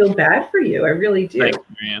feel bad for you. I really do. Thank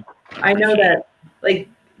you, man. I know that, like,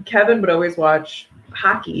 Kevin would always watch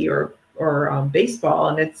hockey or baseball,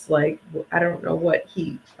 and it's like, I don't know what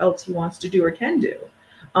else he wants to do or can do.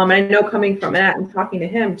 I know, coming from that and talking to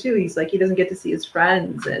him too, he's like, he doesn't get to see his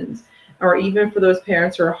friends, or even for those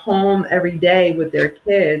parents who are home every day with their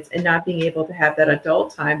kids and not being able to have that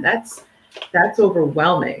adult time, that's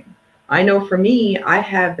overwhelming. I know for me, I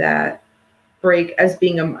have that break as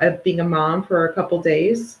being a mom for a couple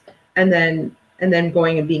days, and then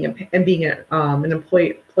going and being an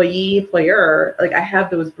employer. Like, I have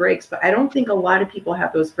those breaks, but I don't think a lot of people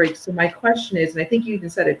have those breaks. So my question is, and I think you even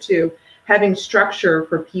said it too, having structure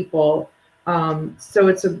for people,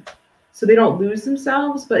 so they don't lose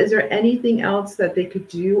themselves. But is there anything else that they could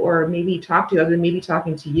do, or maybe talk to, other than maybe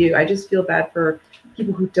talking to you? I just feel bad for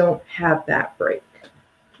people who don't have that break.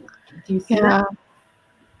 Do you see that?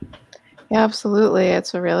 Yeah, absolutely.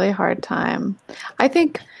 It's a really hard time. I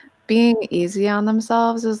think being easy on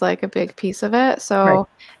themselves is like a big piece of it. So Right.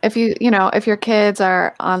 if if your kids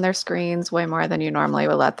are on their screens way more than you normally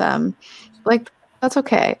would let them, like, that's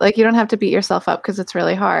okay. Like, you don't have to beat yourself up because it's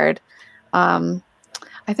really hard. I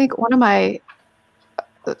think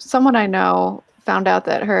someone I know found out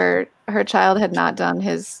that her child had not done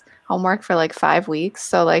his homework for like 5 weeks.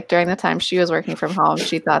 So like during the time she was working from home,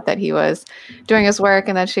 she thought that he was doing his work,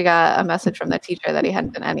 and then she got a message from the teacher that he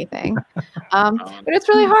hadn't done anything. But it's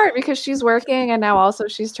really hard because she's working, and now also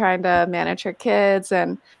she's trying to manage her kids,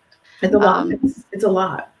 and It's a lot. It's a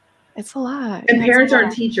lot. It's a lot. And Yeah, parents it's a lot.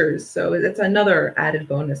 aren't teachers, so it's another added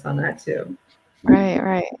bonus on that too.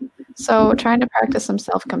 Right. So trying to practice some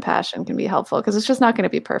self-compassion can be helpful, because it's just not going to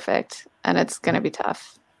be perfect, and it's going to be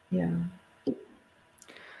tough. Yeah.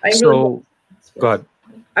 So, go ahead.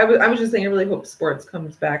 I was just saying, I really hope sports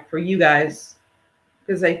comes back for you guys,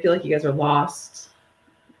 because I feel like you guys are lost.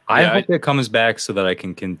 I hope it comes back so that I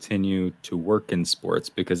can continue to work in sports,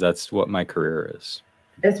 because that's what my career is.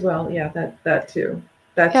 As well, yeah, that too.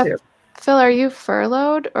 That Yeah. too. Phil, are you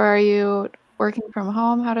furloughed, or are you working from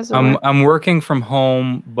home? How does it work? I'm working from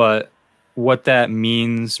home, but what that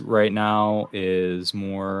means right now is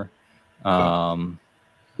more,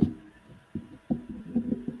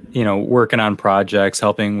 working on projects,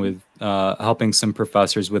 helping some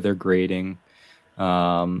professors with their grading,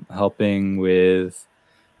 helping with.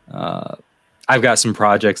 I've got some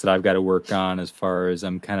projects that I've got to work on, as far as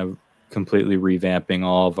I'm kind of completely revamping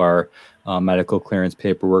all of our medical clearance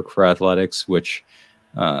paperwork for athletics, which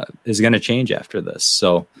is going to change after this.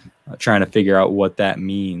 So trying to figure out what that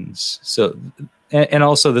means. So, and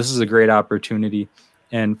also this is a great opportunity.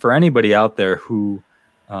 And for anybody out there who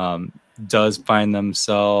does find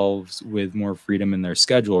themselves with more freedom in their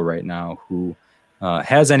schedule right now, who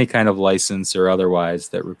has any kind of license or otherwise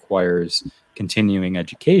that requires continuing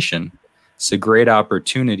education, it's a great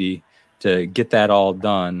opportunity to get that all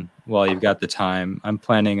done while you've got the time. I'm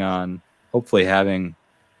planning on hopefully having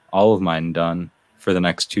all of mine done for the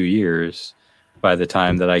next 2 years by the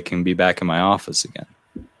time that I can be back in my office again.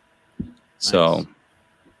 So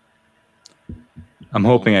I'm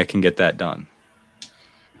hoping I can get that done.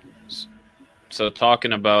 So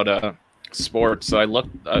talking about sports, so I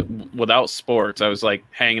looked without sports, I was like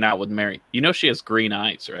hanging out with Mary. You know, she has green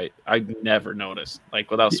eyes, right? I never noticed. Like,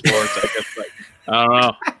 without sports, I guess, like, I don't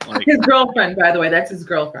know. Like, His girlfriend, by the way, that's his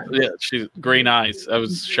girlfriend. yeah, she's green eyes. I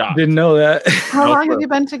was shocked. Didn't know that. How long have you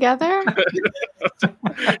been together?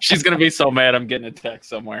 She's gonna be so mad. I'm getting a text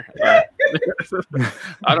somewhere. I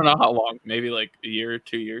don't know how long. Maybe like a year,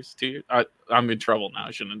 2 years. 2 years. I'm in trouble now.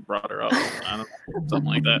 I shouldn't have brought her up. I don't know, something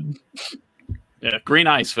like that. Yeah, green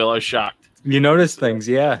eyes, Phil. I was shocked. You notice things,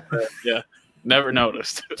 yeah. Yeah, never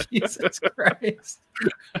noticed. Jesus Christ.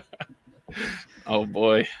 Oh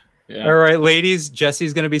boy. Yeah. All right, ladies.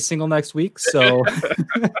 Jesse's gonna be single next week, so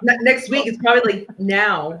Next week, it's probably like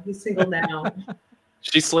now. He's single now.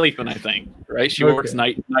 She's sleeping, I think. Right? She Okay. works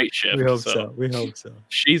night shift. we hope so. We hope so.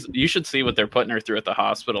 You should see what they're putting her through at the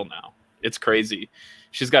hospital now. It's crazy.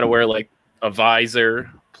 She's got to wear like a visor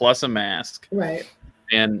plus a mask, Right.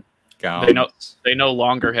 and Gowns. they no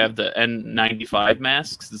longer have the N95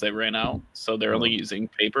 masks as they ran out, so they're only using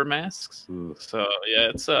paper masks. Ooh, So yeah,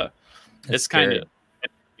 it's that's kind scary. of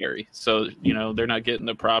scary. So they're not getting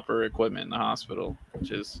the proper equipment in the hospital, which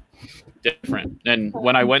is different. And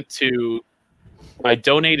when I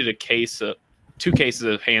donated two cases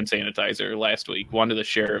of hand sanitizer last week, one to the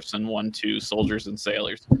sheriffs and one to soldiers and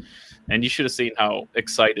sailors. And you should have seen how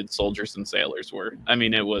excited soldiers and sailors were. I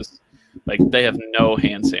mean, it was like they have no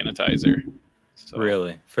hand sanitizer. So,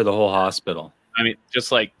 Really, for the whole hospital. I mean,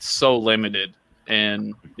 just like so limited.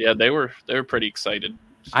 And yeah, they were pretty excited.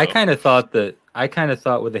 So, I kind of thought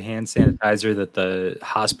with the hand sanitizer that the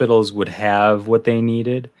hospitals would have what they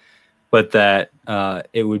needed, but that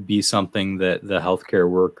it would be something that the healthcare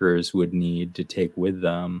workers would need to take with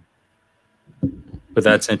them. But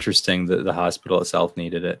that's interesting that the hospital itself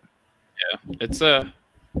needed it. yeah, it's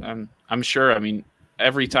I'm sure. I mean,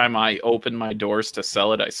 every time I open my doors to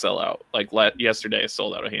sell it, I sell out. Like yesterday, I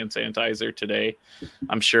sold out a hand sanitizer. Today,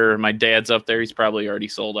 I'm sure my dad's up there. He's probably already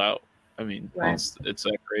sold out. I mean, Right. it's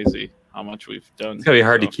that crazy how much we've done. It's gonna be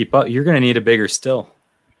hard to keep up. You're gonna need a bigger still.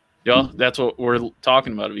 Yeah, that's what we're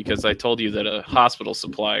talking about, because I told you that a hospital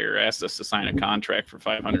supplier asked us to sign a contract for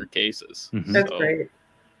 500 cases. Mhm. That's So, great.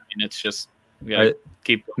 I mean, it's just we gotta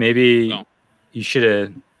keep. Maybe No. you should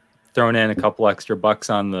have thrown in a couple extra bucks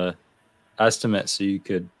on the estimate so you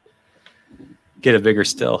could get a bigger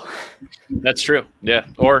still. That's true. Yeah,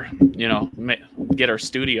 or get our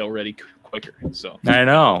studio ready quicker. So I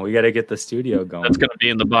know we got to get the studio going. that's going to be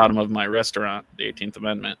in the bottom of my restaurant, the 18th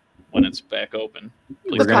Amendment, when it's back open.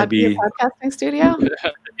 We're The gonna be podcasting studio.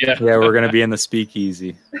 Yeah, yeah, we're gonna be in the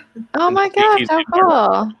speakeasy. Oh my gosh, how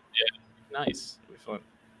cool! nice. It'll be fun.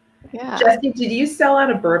 Yeah. Jesse, did you sell out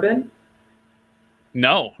of bourbon?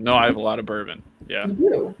 No, I have a lot of bourbon. Yeah, You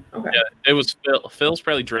do. Okay. yeah. It was Phil's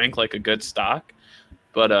probably drank like a good stock,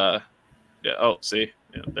 but yeah. Oh, see,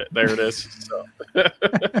 yeah, there it is. So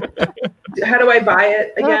How do I buy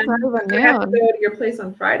it again? Oh, it's not I even have to noon. go to your place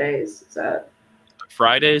on Fridays. Is that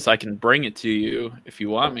Fridays I can bring it to you if you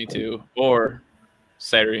want me to, or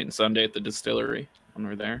Saturday and Sunday at the distillery when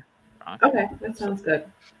we're there. okay? That sounds good.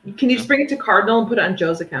 Can you just bring it to Cardinal and put it on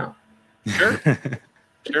Joe's account? Sure,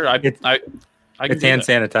 sure. I It's- I can It's hand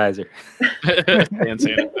sanitizer. hand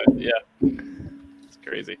sanitizer. Yeah, it's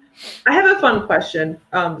crazy. I have a fun question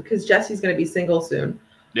because Jesse's going to be single soon.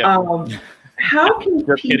 Yeah. How can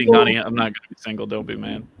Just kidding, people? honey. I'm not gonna be single. Don't be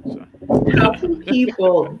mad. So. How can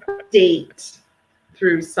people date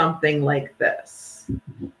through something like this?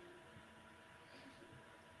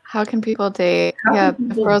 How can people date? How Yeah, can it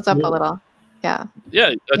people froze up date? a little. Yeah. Yeah,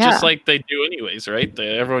 Yeah. just like they do anyways, right?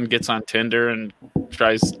 Everyone gets on Tinder and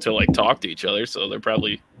tries to like talk to each other, so they're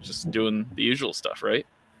probably just doing the usual stuff, right?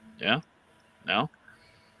 Yeah. No.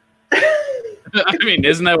 I mean,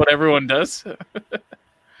 isn't that what everyone does?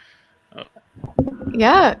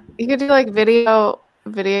 Yeah. You could do like video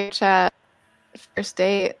chat, first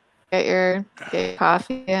date, get your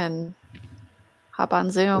coffee and hop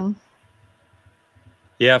on Zoom.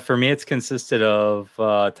 Yeah, for me, it's consisted of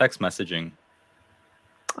text messaging.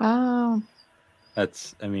 Oh.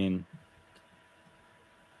 That's, I mean,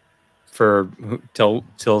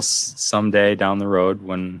 till someday down the road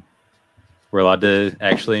when we're allowed to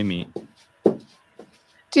actually meet.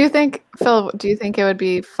 Phil, do you think it would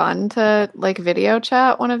be fun to like video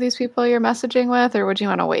chat one of these people you're messaging with, or would you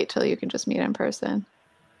want to wait till you can just meet in person?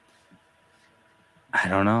 I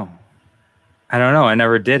don't know. I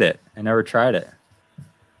never did it. I never tried it.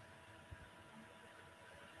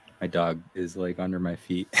 My dog is like under my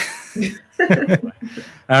feet. I don't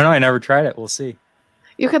know. I never tried it. We'll see.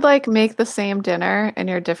 You could like make the same dinner in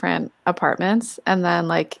your different apartments and then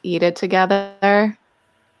like eat it together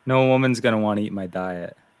No woman's going to want to eat my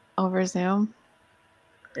diet. over Zoom.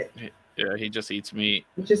 Yeah, he just eats meat.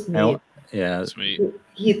 Just I don't- meat. Yeah. Eats meat.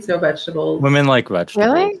 He eats no vegetables. Women like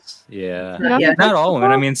vegetables. Really? Yeah. You don't Yeah. eat Not all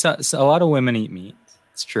women. I vegetables? mean, a lot of women eat meat.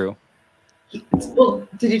 It's true. Well,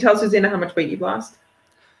 did you tell Susanna how much weight you've lost?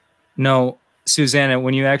 No, Susanna,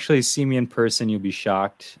 when you actually see me in person, you'll be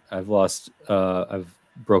shocked. I've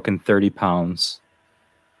broken 30 pounds.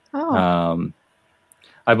 Oh.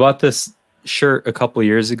 I bought this shirt a couple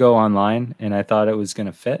years ago online and I thought it was going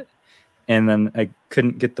to fit. and then I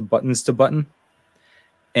couldn't get the buttons to button,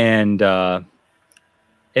 and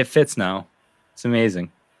it fits now. It's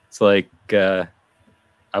amazing. It's like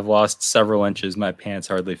I've lost several inches. My pants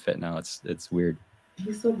hardly fit now. It's weird.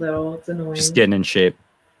 He's so little. It's annoying. Just getting in shape.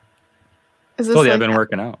 Is this Told you like I've been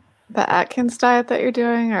working out. the Atkins diet that you're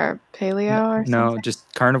doing, or paleo, or No, something?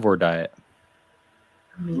 just carnivore diet.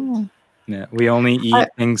 Oh. Yeah, we only eat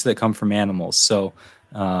things that come from animals. So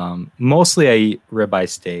mostly I eat ribeye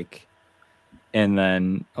steak, and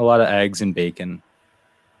then a lot of eggs and bacon.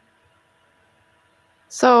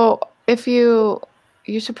 So if you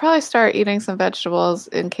should probably start eating some vegetables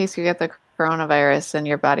in case you get the coronavirus and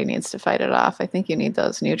your body needs to fight it off. I think you need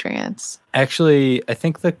those nutrients. Actually, I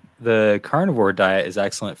think the carnivore diet is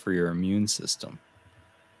excellent for your immune system.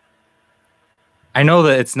 I know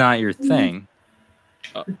that it's not your thing,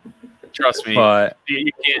 Trust me, but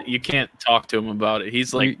you can't talk to him about it.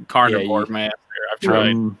 He's like carnivore master. I've tried.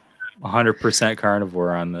 I'm 100%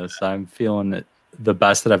 carnivore on this. I'm feeling it the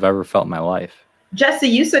best that I've ever felt in my life. Jesse,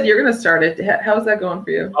 you said you're going to start it. How's that going for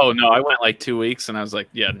you? Oh no, I went like 2 weeks, and I was like,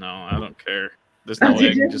 yeah, no, I don't care. There's no way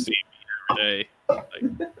I can just eat meat every day.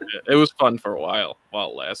 Like, it was fun for a while it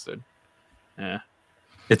lasted. Yeah,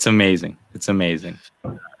 It's amazing. It's amazing.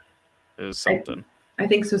 it was something. I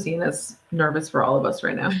think Susanna's nervous for all of us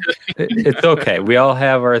right now. It's okay. We all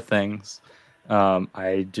have our things.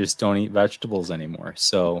 I just don't eat vegetables anymore.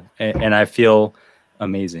 So, and I feel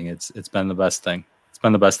amazing. It's been the best thing. It's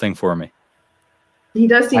been the best thing for me. He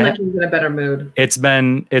does seem like he's in a better mood. It's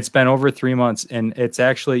been over 3 months, and it's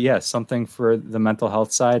actually, something for the mental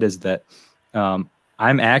health side is that I'm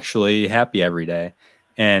actually happy every day,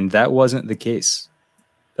 and that wasn't the case.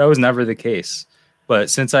 That was never the case. But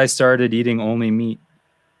since I started eating only meat,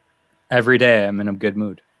 every day I'm in a good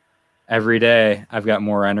mood. Every day I've got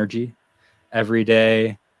more energy. Every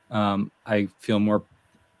day I feel more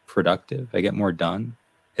productive. I get more done.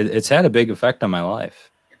 It's had a big effect on my life.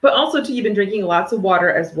 But also, too, you've been drinking lots of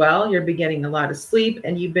water as well. You're been getting a lot of sleep,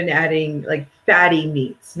 and you've been adding like fatty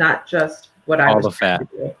meats, not just what I was all the fat. trying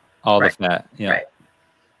to do. All Right. the fat. Yeah. Right.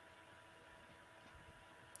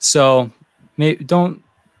 So maybe don't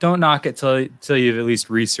knock it till you've at least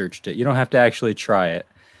researched it. You don't have to actually try it,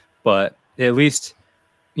 but at least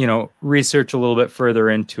research a little bit further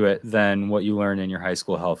into it than what you learn in your high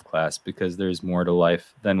school health class, because there's more to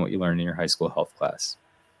life than what you learn in your high school health class.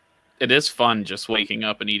 It is fun just waking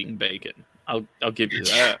up and eating bacon. I'll give you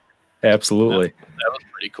that. Absolutely. That was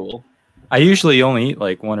pretty cool. I usually only eat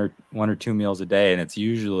like one or two meals a day, and it's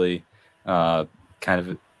usually kind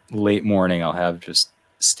of late morning. I'll have just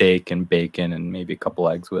steak and bacon and maybe a couple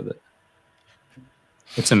eggs with it.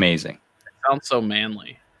 It's amazing. It sounds so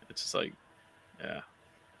manly. It's just like, yeah,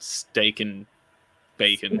 steak and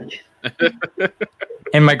bacon.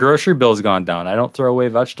 And my grocery bill's gone down. I don't throw away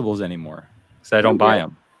vegetables anymore because I don't buy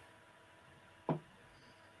them.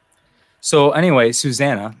 So anyway,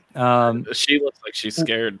 Susanna. She looks like she's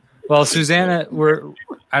scared. Well, Susanna,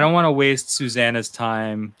 I don't want to waste Susanna's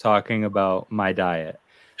time talking about my diet.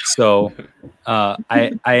 So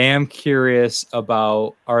I am curious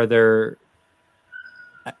about,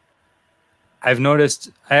 I've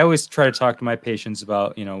noticed, I always try to talk to my patients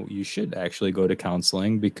about, you should actually go to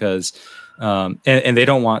counseling because, and they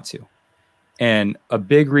don't want to. And a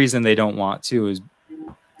big reason they don't want to is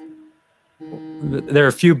there are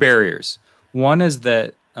a few barriers. One is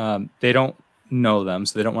that they don't know them,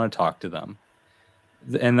 so they don't want to talk to them.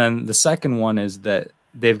 And then the second one is that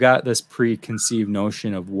they've got this preconceived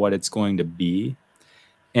notion of what it's going to be,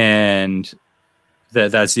 and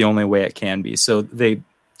that's the only way it can be. So they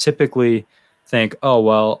typically think, oh,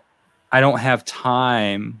 well, I don't have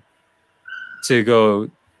time to go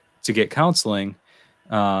to get counseling.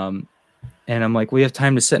 And I'm like, we have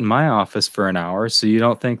time to sit in my office for an hour. So you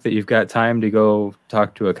don't think that you've got time to go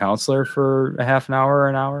talk to a counselor for a half an hour or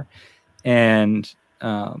an hour? And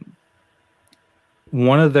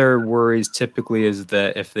one of their worries typically is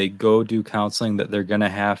that if they go do counseling, that they're going to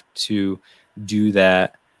have to do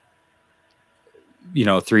that,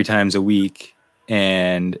 3 times a week,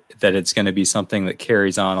 and that it's going to be something that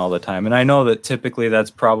carries on all the time. And I know that typically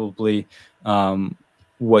that's probably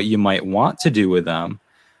what you might want to do with them.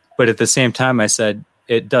 But at the same time, I said,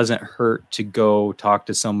 it doesn't hurt to go talk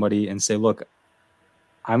to somebody and say, look,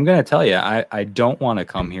 I'm going to tell you, I don't want to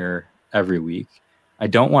come here every week. I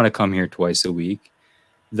don't want to come here twice a week.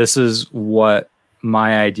 This is what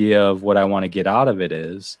my idea of what I want to get out of it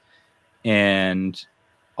is. And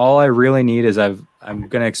all I really need is I'm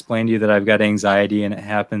going to explain to you that I've got anxiety and it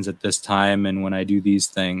happens at this time and when I do these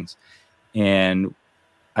things. And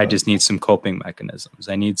I just need some coping mechanisms.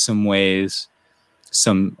 I need some ways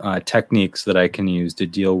some techniques that I can use to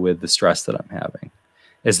deal with the stress that I'm having.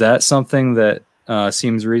 Is that something that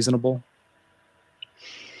seems reasonable?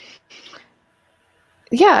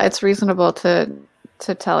 Yeah, it's reasonable to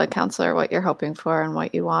tell a counselor what you're hoping for and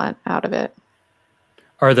what you want out of it.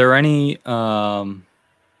 Are there any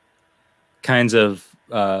kinds of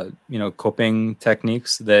coping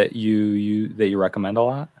techniques that you recommend a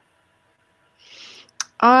lot?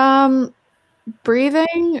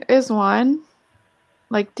 Breathing is one,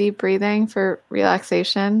 like deep breathing for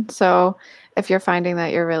relaxation. So if you're finding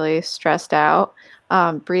that you're really stressed out,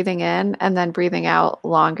 breathing in and then breathing out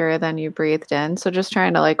longer than you breathed in. So just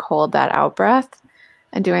trying to like hold that out breath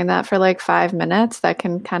and doing that for like 5 minutes, that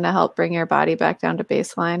can kind of help bring your body back down to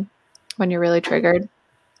baseline when you're really triggered.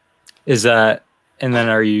 Is that, and then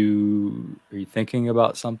are you thinking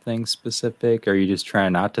about something specific? Or are you just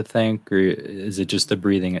trying not to think, or is it just the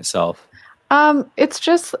breathing itself?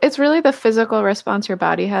 It's really the physical response your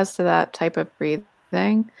body has to that type of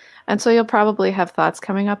breathing. And so you'll probably have thoughts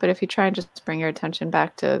coming up, but if you try and just bring your attention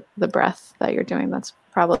back to the breath that you're doing, that's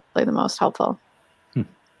probably the most helpful.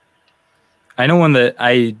 I know one that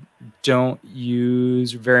I don't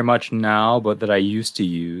use very much now, but that I used to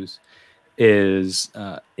use is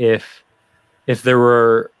if there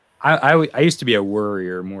were, I used to be a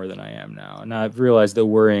worrier more than I am now, and I've realized that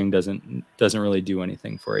worrying doesn't really do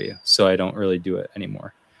anything for you, so I don't really do it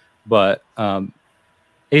anymore. But I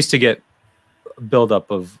used to get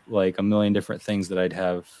buildup of like a million different things that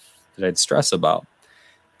I'd stress about,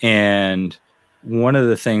 and one of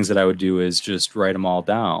the things that I would do is just write them all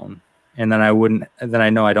down, and then I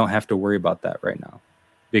know I don't have to worry about that right now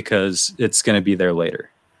because it's going to be there later,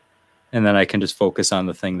 and then I can just focus on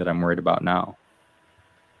the thing that I'm worried about now.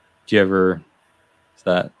 Do you ever, is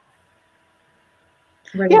that?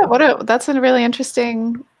 Yeah, that's a really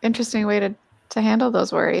interesting way to handle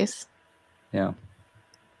those worries. Yeah.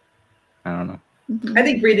 I don't know. Mm-hmm. I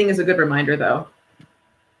think breathing is a good reminder, though.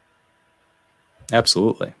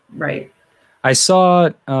 Absolutely. Right. I saw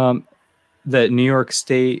that New York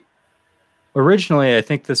State, originally, I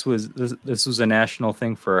think this was a national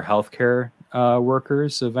thing for healthcare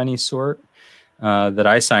workers of any sort that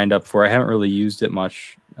I signed up for. I haven't really used it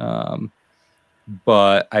much,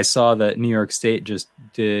 but I saw that New York State just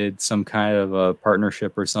did some kind of a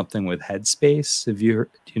partnership or something with Headspace. Do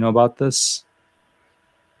you know about this?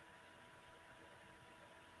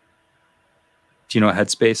 Do you know what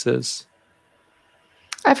Headspace is?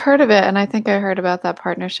 I've heard of it, and I think I heard about that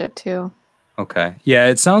partnership too. Okay. Yeah,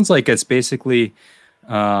 it sounds like it's basically,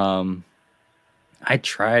 I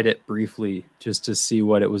tried it briefly just to see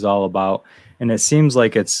what it was all about. And it seems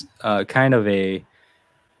like it's kind of a,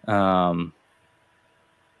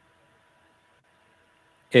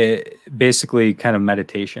 basically kind of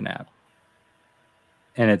meditation app.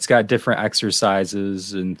 And it's got different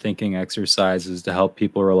exercises and thinking exercises to help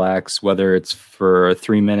people relax, whether it's for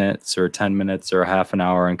 3 minutes or 10 minutes or half an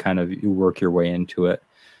hour, and kind of you work your way into it.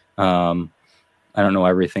 I don't know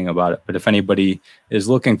everything about it, but if anybody is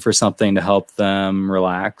looking for something to help them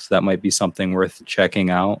relax, that might be something worth checking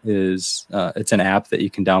out. It's an app that you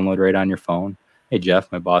can download right on your phone. Hey,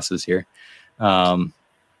 Jeff, my boss is here.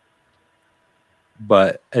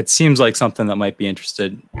 But it seems like something that might be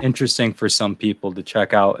interesting for some people to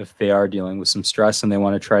check out if they are dealing with some stress and they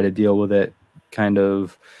want to try to deal with it kind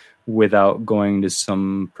of without going to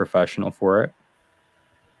some professional for it.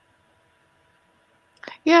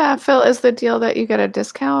 Yeah, Phil, is the deal that you get a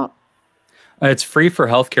discount? It's free for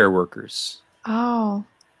healthcare workers. Oh.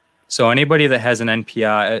 So anybody that has an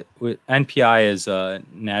NPI, NPI is a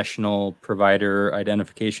National Provider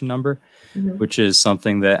Identification Number, which is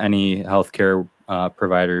something that any healthcare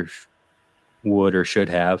provider would or should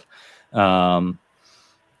have. And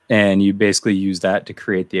you basically use that to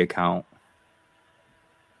create the account.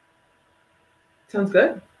 Sounds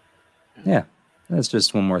good. Yeah, that's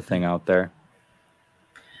just one more thing out there.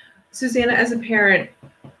 Susanna, as a parent,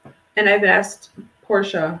 and I've asked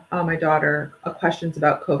Portia, my daughter, questions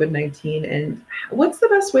about COVID-19, and what's the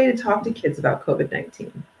best way to talk to kids about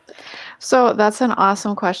COVID-19? So that's an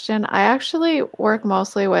awesome question. I actually work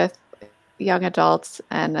mostly with young adults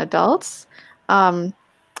and adults.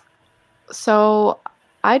 So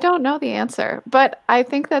I don't know the answer, but I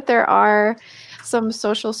think that there are some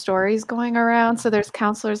social stories going around. So there's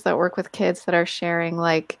counselors that work with kids that are sharing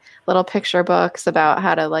like little picture books about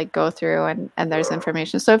how to like go through, and there's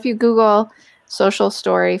information. So if you Google social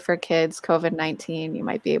story for kids COVID-19, you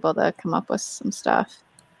might be able to come up with some stuff.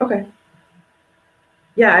 Okay.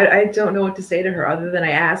 Yeah, I don't know what to say to her other than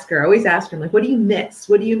I always ask her, like, what do you miss?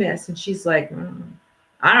 What do you miss? And she's like,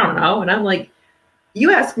 I don't know. And I'm like,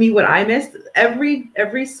 You ask me what I missed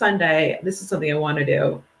every Sunday. This is something I want to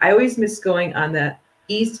do. I always miss going on the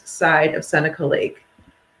east side of Seneca Lake,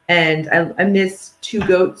 and I miss Two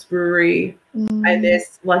Goats Brewery. I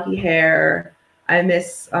miss Lucky Hare. I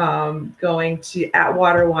miss going to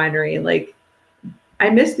Atwater Winery. Like, I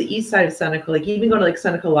miss the east side of Seneca Lake. Even go to like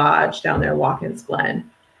Seneca Lodge down there, Watkins Glen,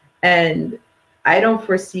 and I don't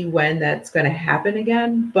foresee when that's going to happen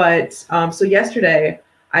again. But so yesterday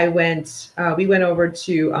we went over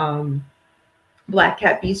to Black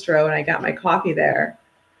Cat Bistro, and I got my coffee there,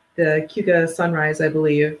 the Cuca Sunrise, I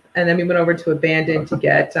believe. And then we went over to Abandon to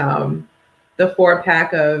get the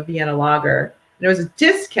 4-pack of Vienna Lager. And there was a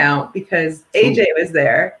discount because AJ was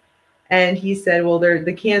there, and he said, well,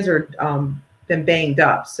 the cans are been banged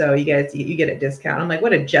up, so you get a discount. I'm like,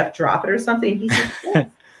 what, did Jeff drop it or something? He said, yes.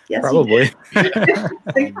 Yes, Probably. Like,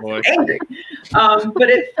 angry. But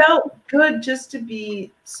it felt good just to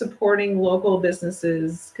be supporting local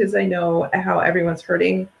businesses, because I know how everyone's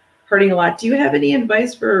hurting a lot. Do you have any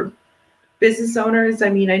advice for business owners? I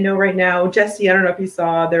mean, I know right now, Jesse, I don't know if you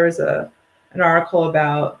saw, there was an article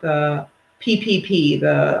about the PPP,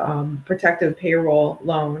 the protective payroll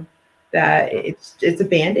loan, that it's a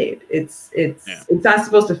Band-Aid. It's not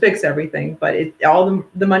supposed to fix everything, but all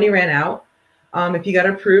the money ran out. If you got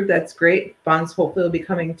approved, that's great. Funds hopefully will be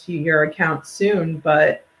coming to your account soon,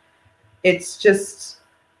 but it's just,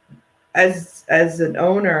 as an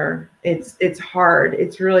owner, it's hard.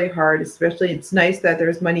 It's really hard, especially, it's nice that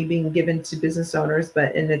there's money being given to business owners,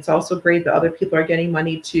 and it's also great that other people are getting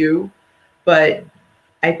money too. But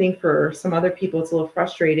I think for some other people, it's a little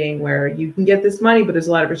frustrating where you can get this money, but there's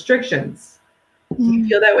a lot of restrictions. Do you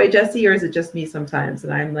feel that way, Jesse, or is it just me sometimes?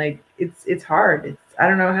 And I'm like, it's hard. I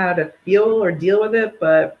don't know how to feel or deal with it,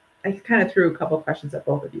 but I kind of threw a couple of questions at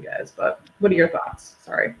both of you guys. But what are your thoughts?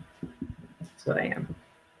 Sorry, that's what I am.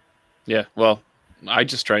 Yeah, well, I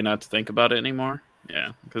just try not to think about it anymore.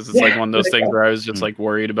 Yeah, because it's like one of those things where I was just like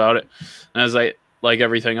worried about it. And as I, like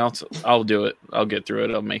everything else, I'll do it. I'll get through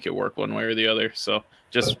it. I'll make it work one way or the other. So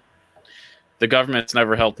just, the government's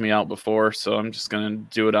never helped me out before, so I'm just going to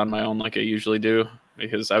do it on my own like I usually do,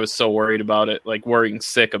 because I was so worried about it, like worrying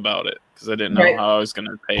sick about it, because I didn't know how I was going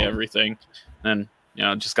to pay everything. And,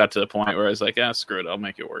 just got to the point where I was like, yeah, screw it. I'll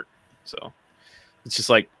make it work. So it's just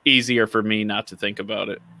like easier for me not to think about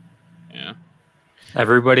it. Yeah.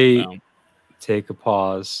 Everybody take a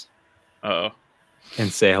pause and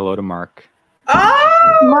say hello to Mark.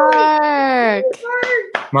 Oh, Mark!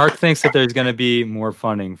 Mark thinks that there's going to be more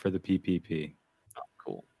funding for the PPP. Oh,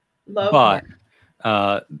 cool. But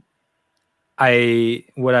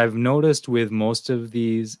what I've noticed with most of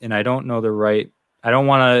these, and I don't know I don't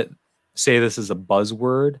want to say this is a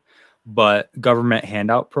buzzword, but government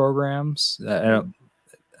handout programs, I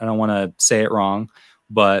don't want to say it wrong,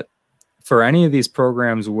 but for any of these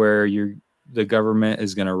programs where the government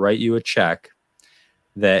is going to write you a check,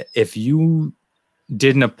 that if you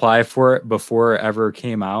didn't apply for it before it ever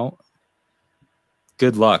came out,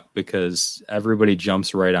 good luck, because everybody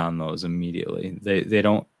jumps right on those immediately. They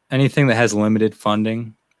don't, anything that has limited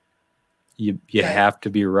funding, you have to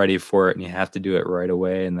be ready for it, and you have to do it right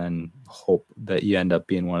away, and then hope that you end up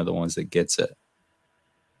being one of the ones that gets it.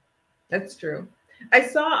 That's true. I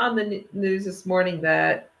saw on the news this morning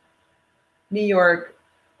that New York,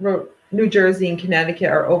 New Jersey, and Connecticut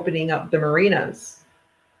are opening up the marinas.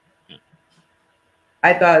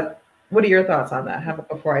 I thought, what are your thoughts on that? How about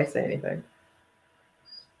before I say anything?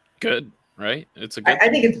 Good, right? It's a good. I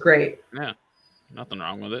think it's great. Yeah, nothing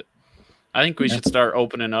wrong with it. I think we should start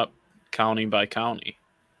opening up county by county.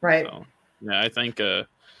 Right. So, yeah, I think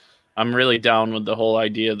I'm really down with the whole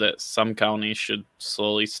idea that some counties should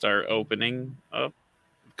slowly start opening up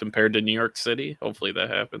compared to New York City. Hopefully that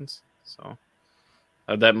happens. So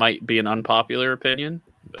that might be an unpopular opinion,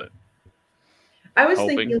 but I was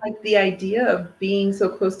thinking like the idea of being so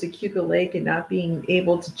close to Cuca Lake and not being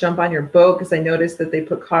able to jump on your boat, because I noticed that they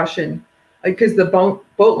put caution because the boat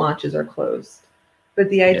launches are closed. But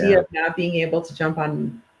the idea of not being able to jump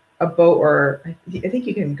on a boat, or I think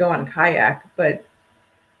you can go on a kayak, but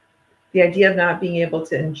the idea of not being able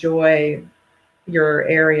to enjoy your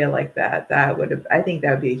area like that, I think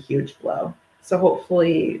that would be a huge blow. So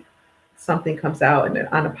hopefully something comes out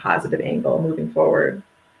on a positive angle moving forward.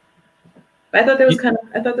 But I thought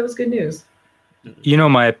that was good news.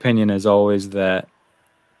 My opinion is always that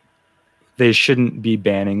they shouldn't be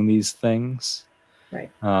banning these things.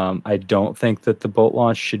 Right. I don't think that the boat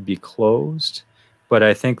launch should be closed, but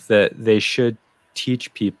I think that they should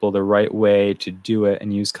teach people the right way to do it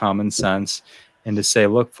and use common sense, and to say,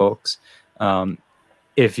 look, folks,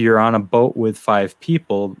 if you're on a boat with 5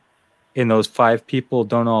 people, and those 5 people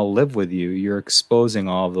don't all live with you, you're exposing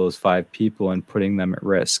all of those 5 people and putting them at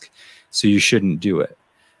risk. So you shouldn't do it.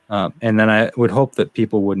 And then I would hope that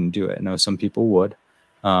people wouldn't do it. I know some people would.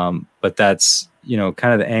 But that's,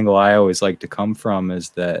 kind of the angle I always like to come from, is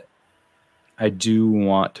that I do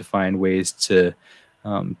want to find ways to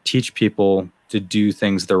teach people to do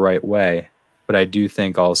things the right way. But I do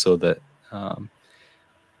think also that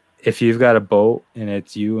if you've got a boat and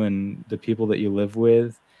it's you and the people that you live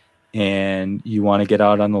with, and you want to get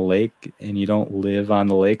out on the lake and you don't live on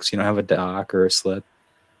the lakes, you don't have a dock or a slip,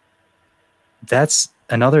 that's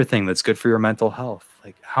another thing that's good for your mental health.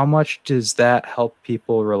 Like, how much does that help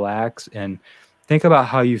people relax? And think about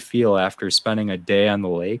how you feel after spending a day on the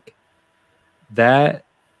lake. That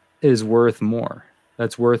is worth more.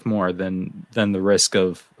 That's worth more than the risk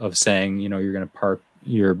of saying, you're going to park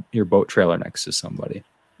your boat trailer next to somebody.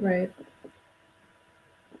 Right.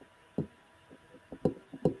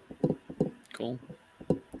 Cool.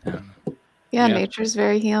 Yeah, nature's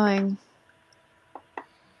very healing.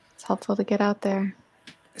 It's helpful to get out there.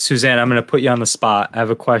 Suzanne, I'm going to put you on the spot. I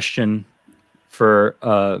have a question for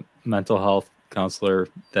a mental health counselor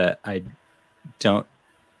that I don't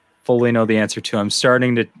fully know the answer to. I'm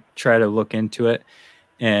starting to try to look into it,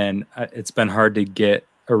 and it's been hard to get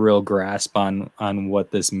a real grasp on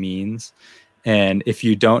what this means. And if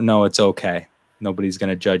you don't know, it's okay. Nobody's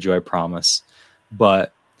going to judge you, I promise.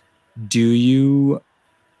 But do you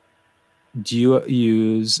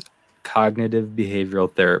use cognitive behavioral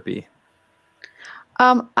therapy?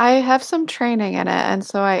 I have some training in it, and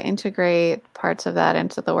so I integrate parts of that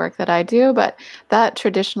into the work that I do, but that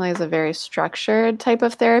traditionally is a very structured type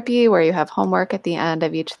of therapy where you have homework at the end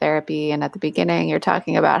of each therapy, and at the beginning you're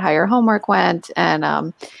talking about how your homework went, and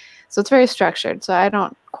so it's very structured. So I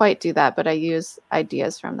don't quite do that, but I use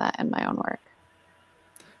ideas from that in my own work.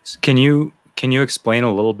 Can you explain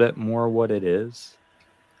a little bit more what it is?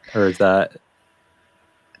 Or is that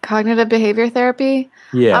cognitive behavior therapy?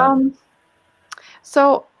 Yeah.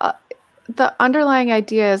 So the underlying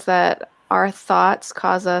idea is that our thoughts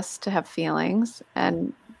cause us to have feelings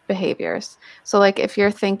and behaviors. So like if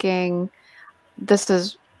you're thinking, this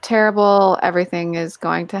is terrible, everything is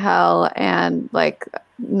going to hell, and like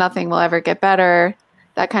nothing will ever get better,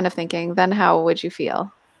 that kind of thinking, then how would you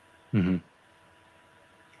feel? Mm-hmm.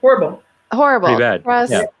 Horrible. Pretty bad.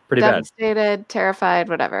 Depressed, yeah, pretty devastated, terrified,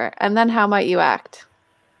 whatever. And then how might you act?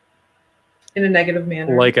 In a negative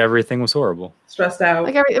manner. Like everything was horrible. Stressed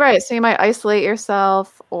out. Right. So you might isolate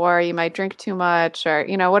yourself, or you might drink too much, or,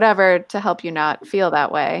 whatever to help you not feel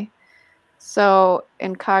that way. So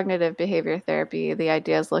in cognitive behavior therapy, the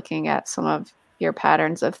idea is looking at some of your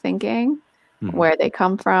patterns of thinking, where they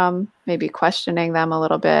come from, maybe questioning them a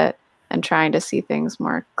little bit and trying to see things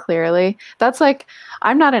more clearly. That's like,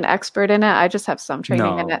 I'm not an expert in it. I just have some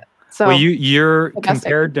training in it. So well, you're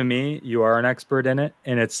compared to me, you are an expert in it,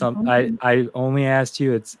 and it's I only asked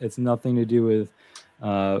you. It's nothing to do with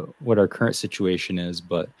what our current situation is,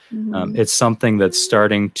 but it's something that's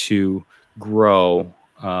starting to grow.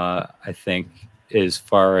 I think as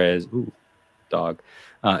far as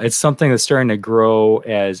it's something that's starting to grow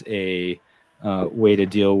as a way to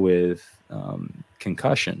deal with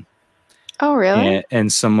concussion. Oh, really?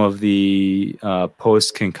 And some of the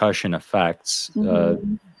post-concussion effects.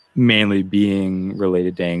 Mainly being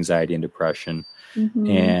related to anxiety and depression.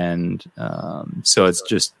 And so it's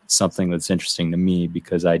just something that's interesting to me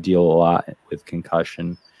because I deal a lot with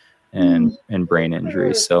concussion and brain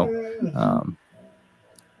injuries. So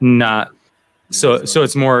so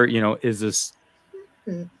it's more, is this,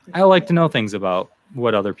 I like to know things about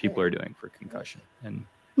what other people are doing for concussion, and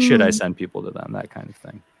should I send people to them, that kind of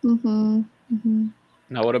thing.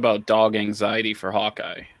 Now, what about dog anxiety for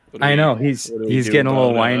Hawkeye? I know he's getting a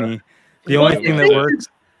little whiny. The only thing that works,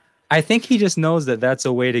 I think he just knows that that's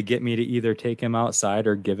a way to get me to either take him outside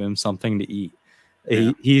or give him something to eat.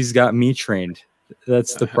 Yeah. He's got me trained.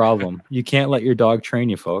 That's the problem. You can't let your dog train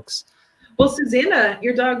you, folks. Well, Susanna,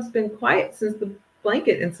 your dog's been quiet since the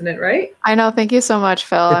blanket incident, right? I know. Thank you so much,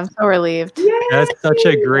 Phil. I'm so relieved. Yay! That's such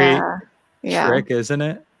a great trick, isn't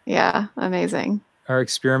it? Yeah, amazing. Our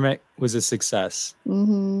experiment was a success.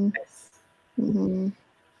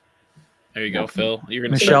 There you go, Phil. You're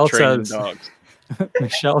going to Michelle start training says, dogs.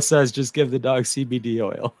 Michelle says, just give the dog CBD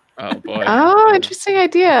oil. Oh, boy. Oh, interesting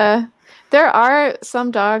idea. There are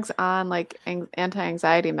some dogs on like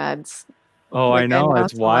anti-anxiety meds. Oh, like, I know.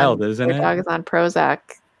 It's wild, isn't it? The dog is on Prozac.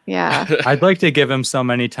 Yeah. I'd like to give him some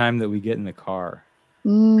anytime that we get in the car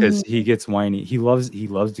because he gets whiny. He loves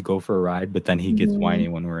to go for a ride, but then he gets whiny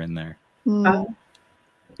when we're in there.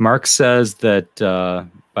 Mark says that,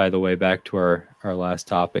 by the way, back to our last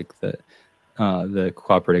topic, that the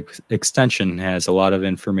Cooperative Extension has a lot of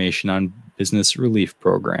information on business relief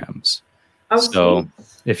programs. Oh, So sweet.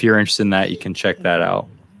 if you're interested in that, you can check that out.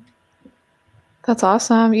 That's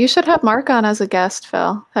awesome. You should have Mark on as a guest,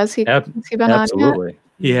 Phil. Has he been on yet? Absolutely.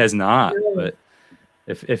 He has not, but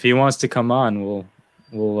if he wants to come on,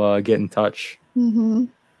 we'll get in touch. Mm-hmm.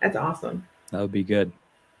 That's awesome. That would be good.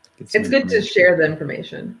 Get some It's good to information. share the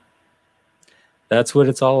information. That's what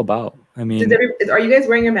it's all about. I mean, Are you guys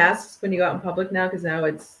wearing your masks when you go out in public now? Because now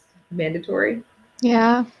it's mandatory.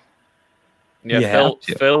 Yeah. Yeah, You have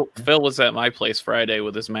to. Phil was at my place Friday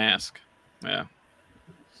with his mask. Yeah,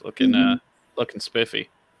 it's looking looking spiffy.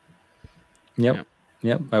 Yep.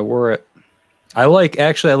 I wore it. I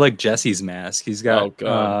like Jesse's mask. He's got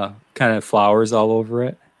God. kind of flowers all over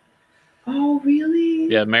it. Oh, really?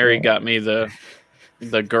 Yeah, Mary got me the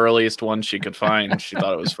girliest one she could find. She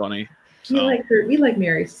thought it was funny. We So like her. We like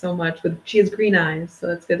Mary so much. She has green eyes,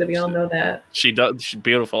 so it's good that we all know that. she does. She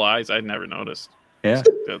beautiful eyes. I'd never noticed. Yeah.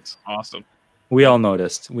 That's awesome. We all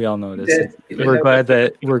noticed. You did We're glad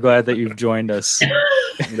that you've joined us.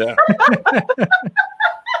 Yeah.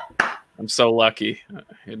 I'm so lucky. I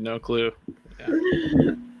had no clue. Yeah.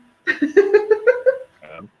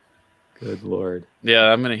 Good Lord.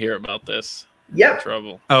 Yeah, I'm gonna hear about this. Yep.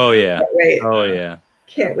 Trouble. Oh yeah. Wait. Oh yeah.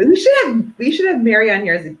 Okay. We should have Mary on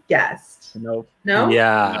here as a guest. Nope. No.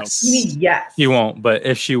 Yes. You mean yes. You won't, but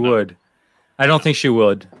if she would, I don't think she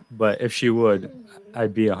would, but if she would,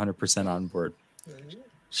 I'd be 100% on board.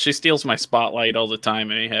 She steals my spotlight all the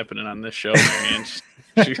time. It ain't happening on this show, man.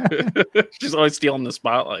 She's always stealing the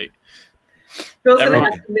spotlight. Phil's gonna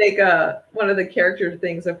Everyone- have to make one of the character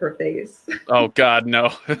things of her face. Oh God,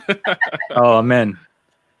 no. Oh, I'm in.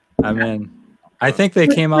 I think they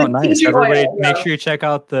came out With nice. teacher Everybody, oil, make yeah. sure you check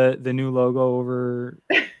out the new logo over.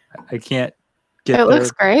 I can't get It there.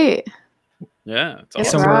 looks great. Yeah, it's It's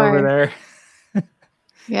awesome. Somewhere raw. over there.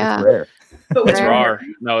 Yeah. It's rare. But It's Rare. raw.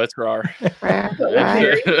 No, it's raw. Rare. But Rare.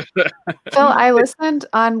 Mary, Phil, I listened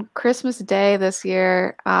on Christmas Day this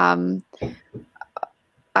year. I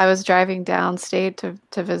was driving downstate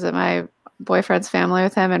to visit my boyfriend's family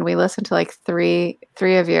with him, and we listened to like three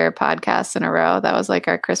of your podcasts in a row. That was like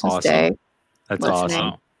our Christmas Awesome. Day. That's Listening. awesome.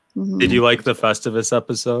 Wow. Mhm. Did you like the Festivus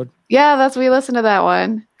episode? Yeah, we listened to that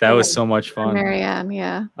one. That was so much From fun. Marianne,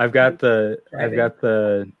 yeah. I've got the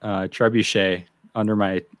Driving. trebuchet under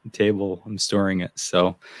my table. I'm storing it,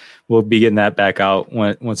 so we'll be getting that back out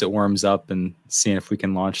once it warms up and seeing if we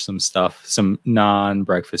can launch some stuff, some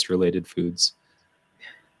non-breakfast related foods.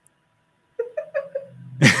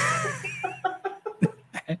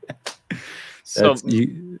 So,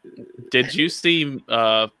 You, did you see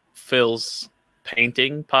Phil's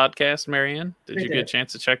painting podcast, Marianne? Did I you get a did.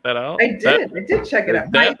 chance to check that out? I did check it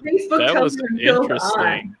out. that- My Facebook That tells was me when Phil's on.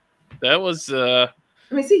 interesting. That was Let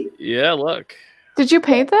me see. yeah. Look, Did you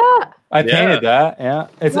paint that? I Yeah. painted that. Yeah,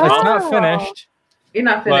 it's not Wow. finished. You're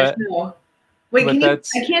not finished. But- No. Wait, but can you?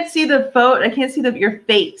 that's- I can't see the photo. I can't see your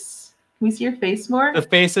face. Can we see your face more? The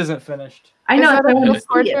face isn't finished. I Is know. that I a want to little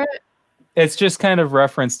see it. portrait? It's just kind of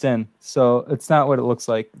referenced in, so it's not what it looks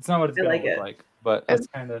like. It's not what it's I gonna like look it. like, but it's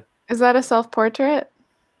kind of. Is that a self-portrait?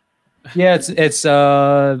 Yeah, it's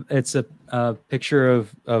a picture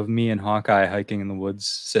of me and Hawkeye hiking in the woods,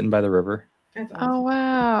 sitting by the river. That's awesome. Oh,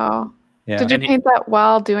 wow. Yeah. Did you And he- paint that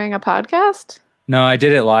while doing a podcast? No, I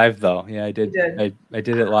did it live though. Yeah, I did. You did. I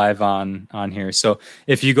did it live on here. So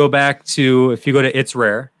if you go to It's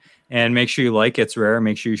Rare and make sure you like It's Rare,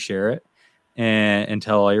 make sure you share it and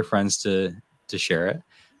tell all your friends to share it.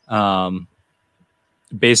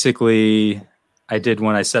 Basically, I did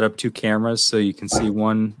when I set up 2 cameras, so you can see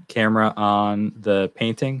one camera on the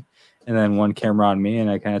painting and then one camera on me, and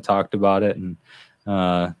I kind of talked about it and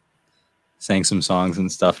sang some songs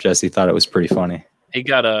and stuff. Jesse thought it was pretty funny. he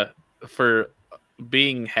got for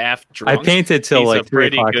being half drunk. I painted till he's like a 3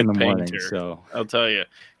 pretty o'clock in good the morning. painter. So I'll tell you,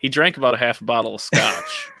 he drank about a half a bottle of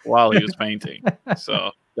scotch while he was painting.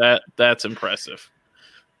 So that's impressive.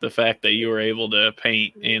 The fact that you were able to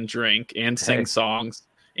paint and drink and sing Hey. songs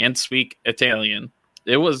and speak Italian.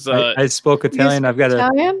 It was I spoke Italian. I've got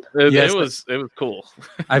Italian? yes. it was cool.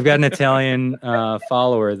 an Italian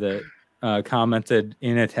follower that commented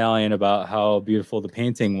in Italian about how beautiful the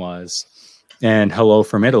painting was, and hello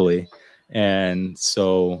from Italy. And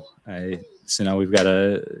so now we've got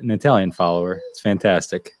an Italian follower. It's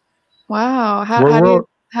fantastic. Wow. We're-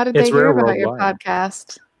 How did it's they hear rare about your worldwide.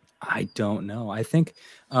 podcast? I don't know. I think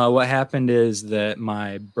what happened is that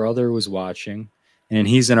my brother was watching, and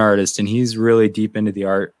he's an artist, and he's really deep into the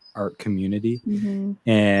art community. Mhm.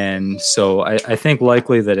 And so I think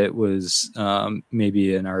likely that it was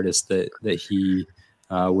maybe an artist that he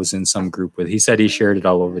was in some group with. He said he shared it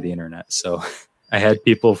all over the internet. So I had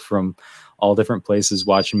people from all different places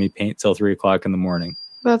watching me paint till 3 o'clock in the morning.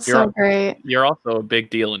 That's so great. You're also a big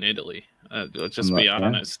deal in Italy. Let's just be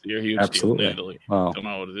honest. You're a huge deal in Italy. Well, don't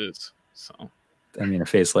know what it is. So, I mean, a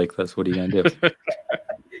face like this, what are you gonna do? You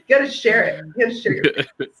gotta share it. You gotta share your face.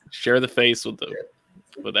 Share the face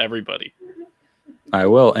with everybody. I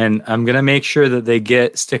will, and I'm gonna make sure that they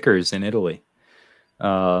get stickers in Italy.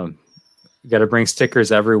 Got to bring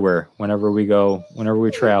stickers everywhere whenever we go, whenever we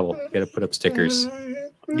travel. Got to put up stickers.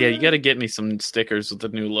 Yeah, you got to get me some stickers with the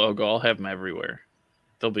new logo. I'll have them everywhere.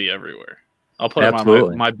 They'll be everywhere. I'll put them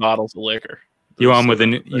on my bottles of liquor. You want with the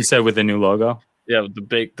new? You said with the new logo? Yeah,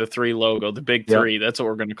 the 3 logo, the big 3. That's what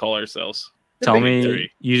we're going to call ourselves. Tell me.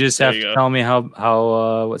 3. You just have to tell me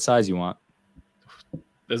how what size you want.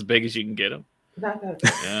 As big as you can get them.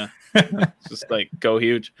 Yeah. Just like go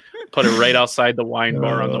huge. Put it right outside the wine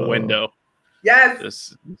bar on the window.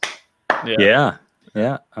 Yes. Yeah.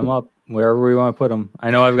 I'm up wherever we want to put them.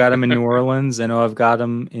 I know I've got them in New Orleans. I know I've got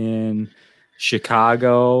them in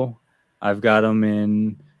Chicago. I've got them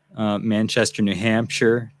in Manchester, New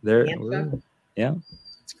Hampshire. Yeah,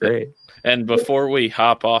 it's great. And before we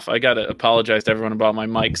hop off, I got to apologize to everyone about my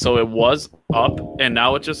mic. So it was up, and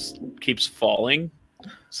now it just keeps falling.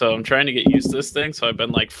 So I'm trying to get used to this thing. So I've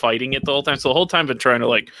been like fighting it the whole time. So the whole time I've been trying to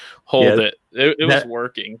like hold it. It was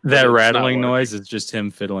working. That rattling noise is just him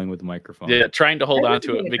fiddling with the microphone. Yeah, trying to hold on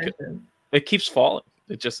to it because it keeps falling.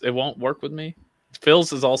 It won't work with me.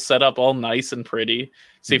 Phil's is all set up, all nice and pretty.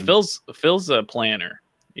 See, Phil's a planner.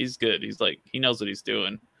 He's good. He's like, he knows what he's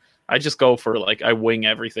doing. I just go for I wing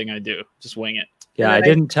everything I do. Just wing it. Yeah, I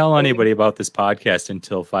didn't tell anybody about this podcast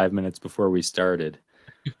until 5 minutes before we started.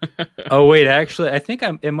 Oh wait, actually, I think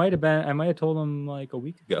I might have told him like a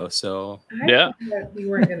week ago. So yeah, we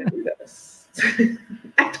weren't going to do this.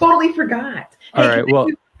 I totally forgot. All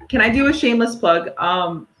right, can I do a shameless plug?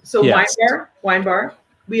 So yes. Wine bar.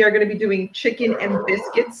 We are going to be doing chicken and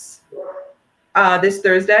biscuits this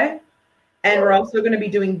Thursday, and we're also going to be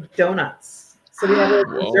doing donuts. So we have a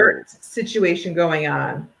dessert situation going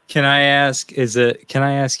on. Can I ask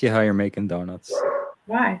you how you're making donuts?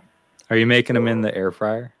 Why? Are you making them in the air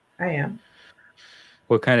fryer? I am.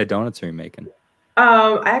 What kind of donuts are you making?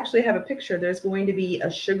 I actually have a picture. There's going to be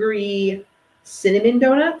a sugary cinnamon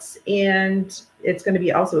donuts, and it's going to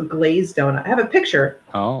be also a glazed donut. I have a picture.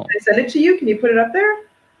 Oh. Can I send it to you? Can you put it up there?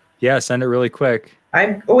 Yeah, send it really quick.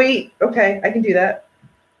 Wait. Okay, I can do that.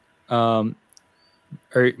 Or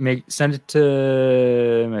send it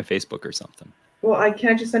to my Facebook or something. Well, can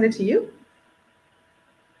I just send it to you?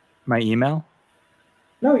 My email?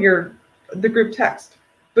 No, the group text.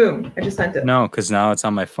 Boom, I just sent it. No, because now it's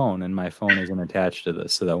on my phone, and my phone isn't attached to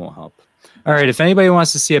this, so that won't help. All right, if anybody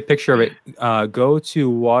wants to see a picture of it, go to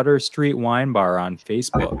Water Street Wine Bar on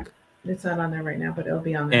Facebook. It's not on there right now, but it'll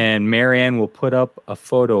be on there. And Marianne will put up a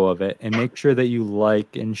photo of it, and make sure that you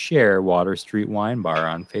like and share Water Street Wine Bar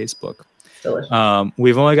on Facebook. Delicious.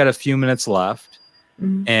 We've only got a few minutes left,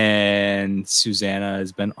 and Susanna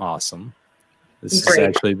has been awesome. This has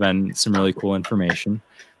actually been some really cool information.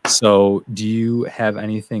 So do you have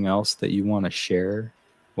anything else that you want to share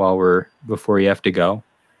before you have to go?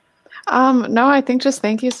 No, I think just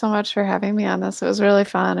thank you so much for having me on this. It was really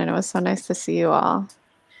fun, and it was so nice to see you all.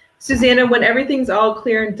 Susanna, when everything's all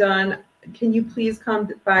clear and done, can you please come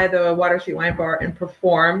by the Water Street Wine Bar and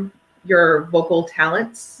perform your vocal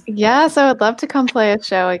talents? Yes, I would love to come play a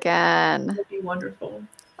show again. That would be wonderful.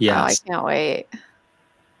 Yes. Oh, I can't wait.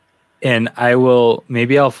 And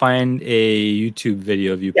maybe I'll find a YouTube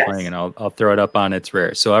video of you playing, and I'll throw it up on It's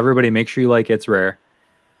Rare. So everybody make sure you like It's Rare,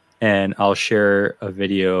 and I'll share a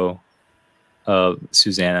video of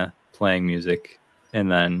Susanna playing music,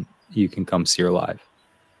 and then you can come see her live.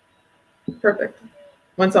 Perfect.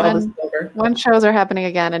 Once all this is over. When shows are happening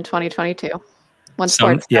again in 2022. When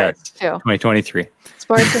sports starts too. 2023.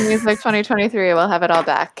 Sports and music 2023. We'll have it all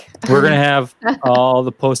back. We're going to have all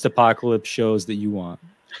the post-apocalypse shows that you want.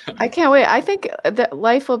 I can't wait. I think that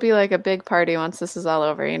life will be like a big party once this is all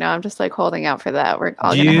over. I'm just like holding out for that. We're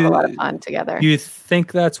all going to have a lot of fun together. Do you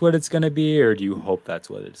think that's what it's going to be, or do you hope that's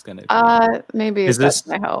what it's going to be? Maybe that's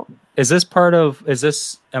my hope.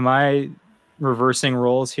 Am I reversing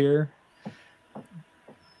roles here?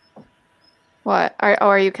 What?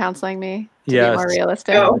 Are you counseling me to be more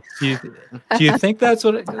realistic? No. Do you think that's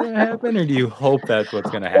what's going to happen, or do you hope that's what's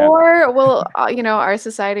going to happen? Or will our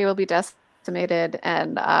society will be decimated,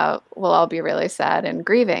 and we'll all be really sad and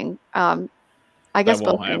grieving. I guess that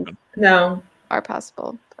won't happen. No, are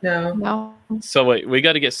possible. No. So wait, we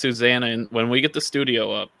got to get Susanna in. When we get the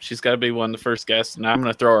studio up, she's got to be one of the first guests, and I'm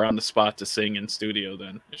going to throw her on the spot to sing in studio.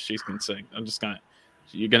 Then if she can sing,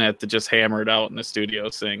 You're gonna have to just hammer it out in the studio,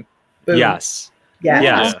 sing. Boom. Yes. Yes.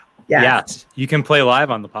 Yes. Yes. Yes. You can play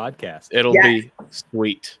live on the podcast. It'll Yes. be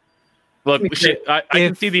sweet. Look, Me too. shit, I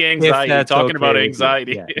can see the If anxiety. that's Talking about okay with you.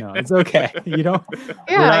 anxiety. Yeah, no, it's okay. You don't. We're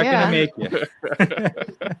Yeah, not yeah. gonna make you.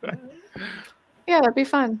 Yeah, that'd be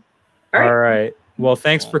fun. All right. All right. Well,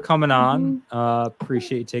 thanks for coming Mm-hmm. on.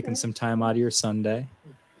 Appreciate you taking some time out of your Sunday.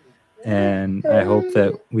 And I hope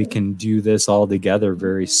that we can do this all together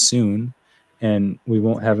very soon. And we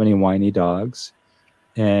won't have any whiny dogs.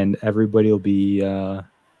 And everybody will be, I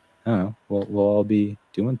don't know, we'll all be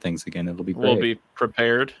doing things again. It'll be great. We'll be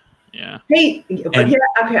prepared. Yeah. Hey, but And- yeah,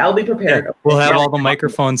 okay, I'll be prepared. Yeah, we'll have all the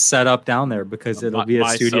microphones set up down there because it'll be a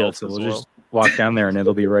studio. Myself So as we'll well. just walk down there and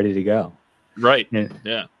it'll be ready to go. Right. Yeah.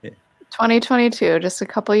 Yeah. 2022, just a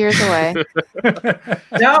couple years away.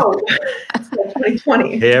 No, it's still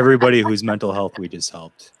 2020. Hey, everybody whose mental health we just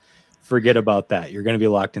helped. Forget about that. You're going to be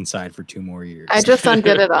locked inside for 2 more years. I just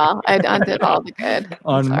undid it all. I undid all the good.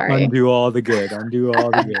 Sorry. Undo all the good. Undo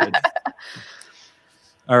all the good.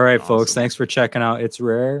 All right, folks. Awesome. Thanks for checking out It's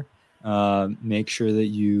Rare. Make sure that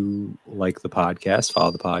you like the podcast,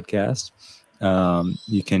 follow the podcast.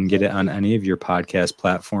 You can get it on any of your podcast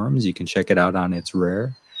platforms. You can check it out on It's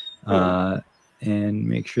Rare. And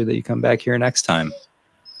make sure that you come back here next time.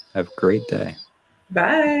 Have a great day.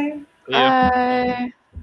 Bye. Yeah. Bye.